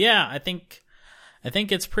 So yeah, I think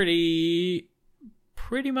it's pretty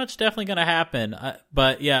much definitely going to happen.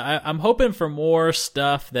 But yeah, I'm hoping for more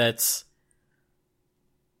stuff that's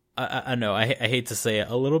I know I hate to say it,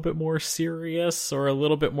 a little bit more serious or a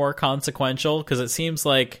little bit more consequential, because it seems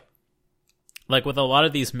like with a lot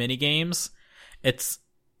of these mini games, it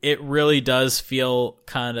really does feel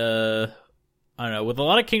kind of, I don't know, with a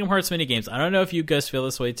lot of Kingdom Hearts mini games, I don't know if you guys feel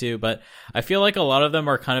this way too, but I feel like a lot of them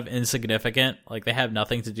are kind of insignificant. Like they have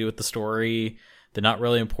nothing to do with the story. They're not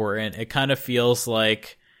really important. It kind of feels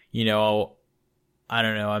like, I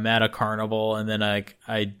don't know, I'm at a carnival and then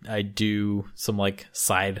I do some like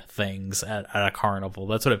side things at a carnival.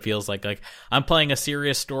 That's what it feels like. Like I'm playing a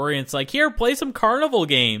serious story and it's like, here, play some carnival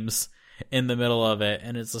games in the middle of it,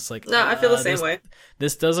 and it's just like, no, I feel the same way.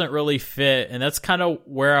 This doesn't really fit, and that's kind of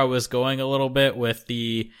where I was going a little bit with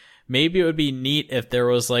maybe it would be neat if there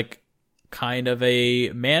was like kind of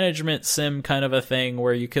a management sim kind of a thing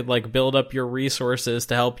where you could like build up your resources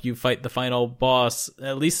to help you fight the final boss.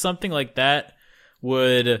 At least something like that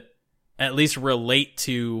would at least relate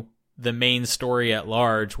to the main story at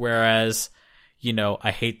large, whereas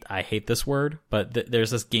I hate this word, but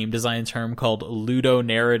there's this game design term called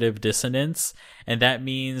ludonarrative dissonance, and that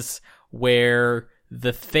means where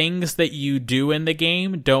the things that you do in the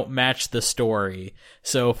game don't match the story.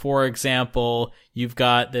 So, for example, you've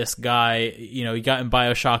got this guy, you got in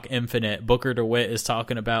BioShock Infinite, Booker DeWitt is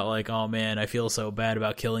talking about like, oh man, I feel so bad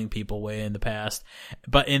about killing people way in the past.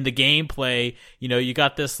 But in the gameplay, you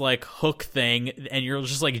got this like hook thing, and you're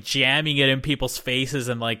just like jamming it in people's faces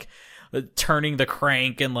and like turning the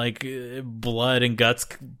crank, and like blood and guts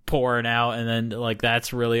pouring out, and then like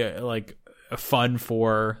that's really like fun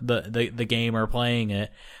for the gamer playing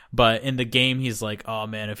it. But in the game he's like, oh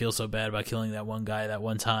man, I feel so bad about killing that one guy that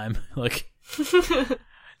one time. Like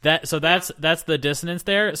that's the dissonance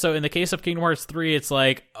there. So in the case of Kingdom Hearts 3, it's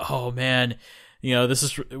like, oh man,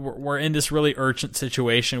 we're in this really urgent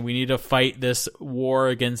situation, we need to fight this war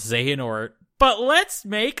against Xehanort, but let's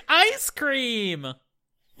make ice cream.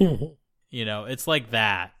 It's like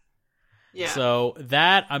that. Yeah. So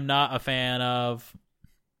that I'm not a fan of.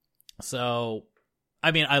 So, I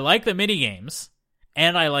mean, I like the minigames,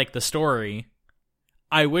 and I like the story.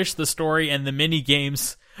 I wish the story and the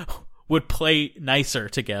minigames would play nicer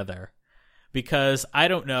together. Because, I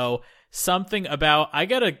don't know, something about, I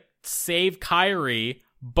gotta save Kairi,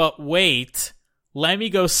 but wait, let me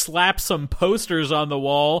go slap some posters on the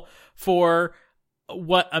wall for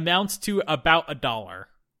what amounts to about $1.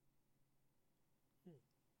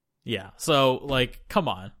 Yeah, so, like, come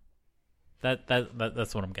on.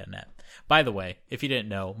 That's what I'm getting at. By the way, if you didn't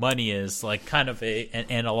know, money is like kind of an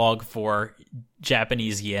analog for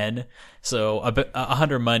Japanese yen. So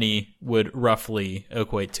 100 money would roughly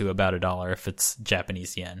equate to about $1 if it's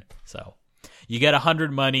Japanese yen. So you get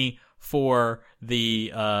 100 money for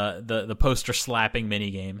the poster slapping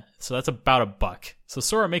minigame. So that's about $1. So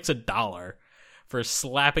Sora makes $1 for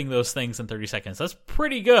slapping those things in 30 seconds. That's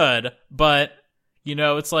pretty good, but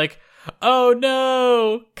it's like, oh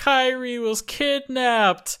no, Kairi was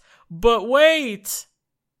kidnapped. But wait,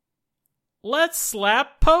 let's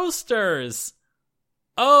slap posters.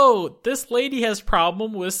 Oh, this lady has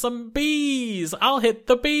problem with some bees. I'll hit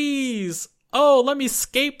the bees. Oh, let me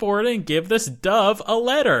skateboard and give this dove a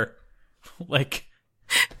letter. Like,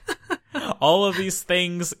 all of these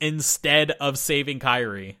things instead of saving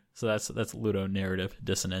Kairi. So that's ludonarrative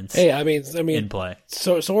dissonance. Hey, I mean, in play.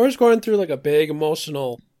 So Sora's going through like a big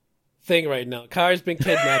emotional thing right now. Kairi's been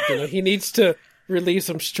kidnapped. He needs to relieve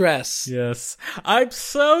some stress. Yes, I'm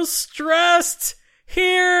so stressed.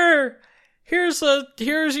 Here's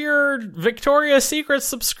your Victoria's Secret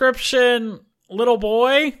subscription, little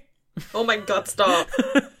boy. Oh my god, stop.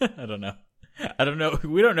 I don't know.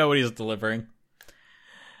 We don't know what he's delivering.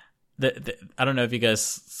 I don't know if you guys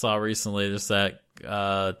saw recently, there's that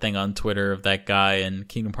thing on Twitter of that guy in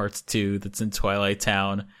Kingdom Hearts 2 that's in Twilight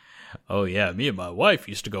Town. Oh yeah, me and my wife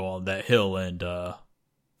used to go on that hill and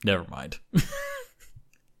never mind.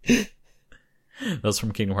 That was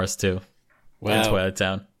from Kingdom Hearts 2. Wow. In Twilight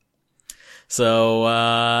Town.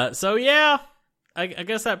 So yeah, I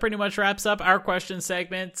guess that pretty much wraps up our question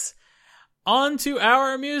segment. On to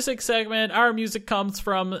our music segment. Our music comes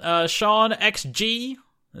from Sean XG.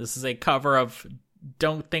 This is a cover of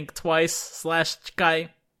Don't Think Twice / Chikai.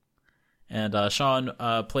 And Sean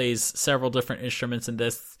plays several different instruments in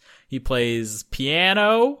this. He plays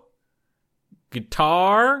piano,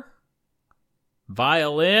 guitar,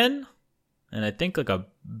 violin, and I think like a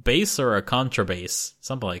bass or a contrabass,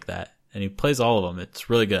 something like that. And he plays all of them. It's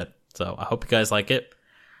really good. So I hope you guys like it.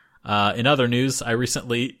 In other news, I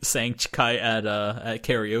recently sang Chikai at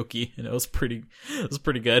karaoke, and it was pretty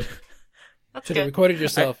good. That's Should have good. recorded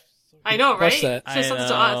yourself. I know, right? Post that. Just send it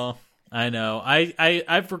to us. I know.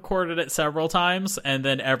 I've recorded it several times, and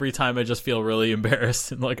then every time I just feel really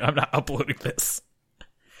embarrassed and like I'm not uploading this.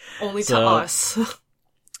 Only to us.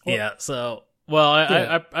 Yeah. So, well,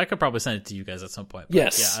 I could probably send it to you guys at some point. But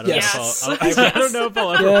Yes. Yeah, I don't know if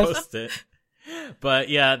I'll ever post it. But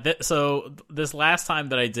yeah, so this last time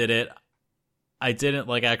that I did it, I didn't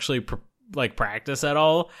like actually practice at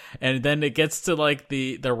all, and then it gets to like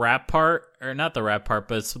the rap part, or not the rap part,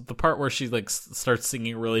 but it's the part where she like starts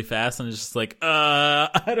singing really fast, and it's just like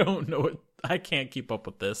I don't know, I can't keep up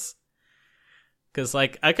with this, because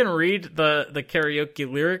like I can read the karaoke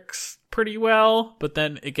lyrics pretty well, but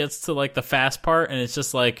then it gets to like the fast part, and it's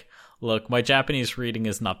just like, look, my Japanese reading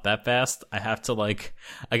is not that fast. I have to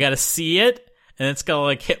I gotta see it, and it's gotta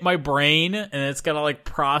like hit my brain, and it's gotta like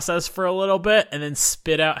process for a little bit, and then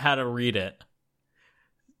spit out how to read it.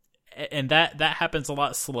 And that happens a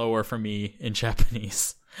lot slower for me in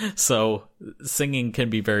Japanese. So singing can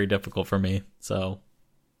be very difficult for me. So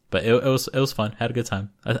But it was fun. Had a good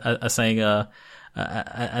time. I sang A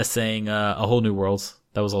Whole New World.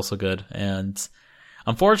 That was also good. And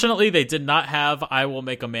unfortunately, they did not have I Will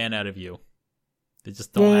Make a Man Out of You. They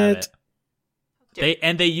just don't have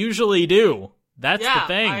it. They usually do. That's the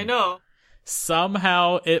thing. I know.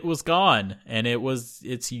 Somehow it was gone, and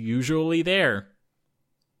it's usually there.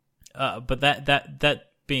 But that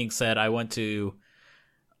being said, I went to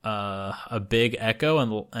a Big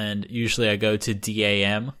Echo, and usually I go to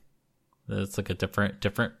DAM. It's like a different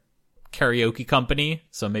karaoke company,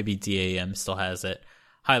 so maybe DAM still has it.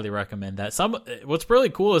 Highly recommend that. What's really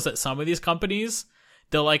cool is that some of these companies,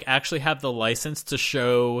 they'll like actually have the license to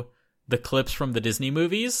show the clips from the Disney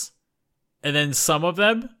movies, and then some of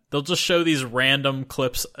them they'll just show these random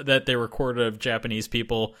clips that they recorded of Japanese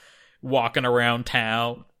people walking around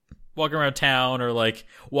town, or like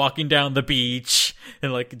walking down the beach,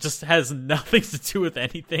 and like it just has nothing to do with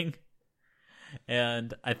anything.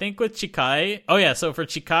 And I think with Chikai, so for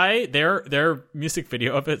Chikai, their music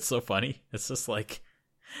video of it's so funny. It's just like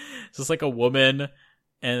a woman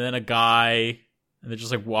and then a guy, and they're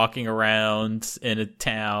just like walking around in a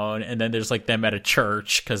town, and then there's like them at a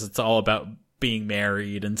church because it's all about being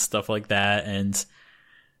married and stuff like that, and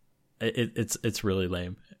it's really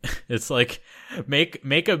lame. It's like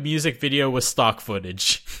make a music video with stock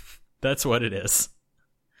footage. That's what it is.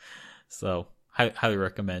 So highly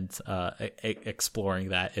recommend exploring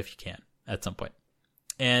that if you can at some point.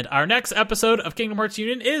 And our next episode of Kingdom Hearts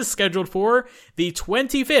Union is scheduled for the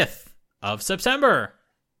 25th of September,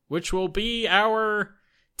 which will be our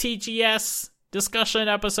TGS discussion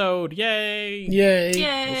episode. Yay! Yay!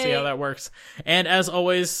 We'll see how that works. And as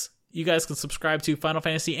always, you guys can subscribe to Final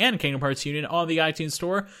Fantasy and Kingdom Hearts Union on the iTunes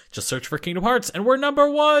Store. Just search for Kingdom Hearts, and we're number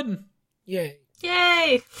 1! Yay!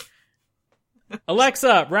 Yay!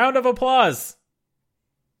 Alexa, round of applause!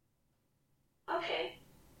 Okay.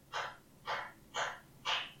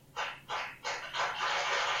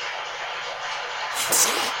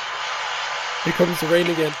 Here comes the rain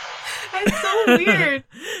again. It's so weird.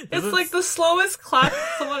 It's like the slowest clap.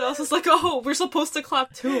 Someone else is like, "Oh, we're supposed to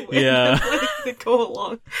clap too." And Yeah. then, like, they go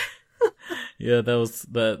along. Yeah, that's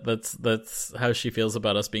how she feels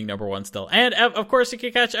about us being number 1 still. And of course, you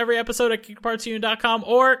can catch every episode at KingdomHeartsUnion.com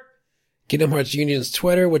or Kingdom Hearts Union's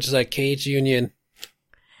Twitter, which is at KHUnion.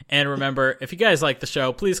 And remember, if you guys like the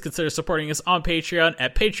show, please consider supporting us on Patreon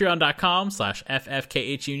at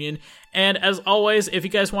patreon.com/FFKHUnion. And as always, if you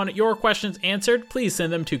guys want your questions answered, please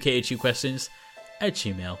send them to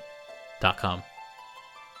khuquestions@gmail.com.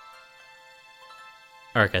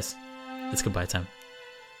 Alright guys, it's goodbye time.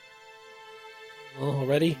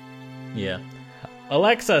 Already? Yeah.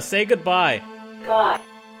 Alexa, say goodbye. Bye.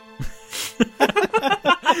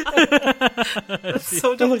 That's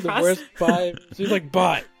so That's like the depressing. worst bye. She's like,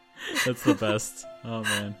 bye. That's the best. Oh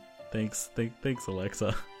man. Thanks,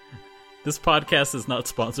 Alexa. This podcast is not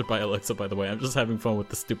sponsored by Alexa, by the way. I'm just having fun with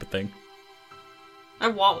this stupid thing. I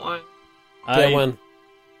want one. Get one.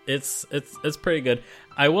 It's pretty good.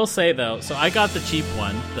 I will say though, so I got the cheap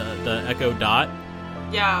one, the Echo Dot.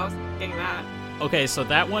 Yeah, I was thinking that. Okay, so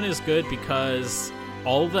that one is good because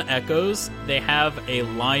all the Echoes, they have a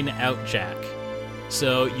line out jack.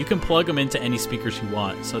 So you can plug them into any speakers you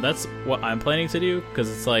want. So that's what I'm planning to do, because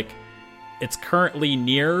it's like, it's currently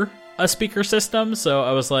near a speaker system. So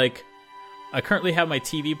I was like, I currently have my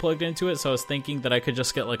TV plugged into it. So I was thinking that I could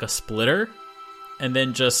just get like a splitter and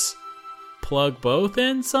then just plug both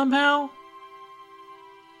in somehow.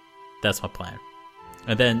 That's my plan.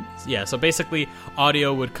 And then, yeah, so basically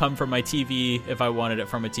audio would come from my TV if I wanted it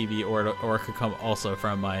from a TV, or it could come also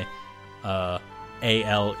from my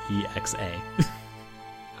Alexa.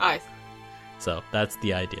 Nice. So that's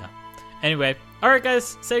the idea. Anyway, all right,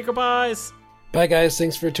 guys, say goodbyes. Bye, guys.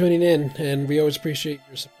 Thanks for tuning in, and we always appreciate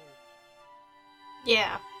your support.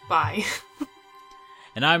 Yeah, bye.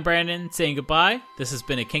 And I'm Brandon saying goodbye. This has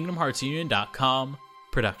been a KingdomHeartsUnion.com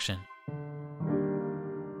production.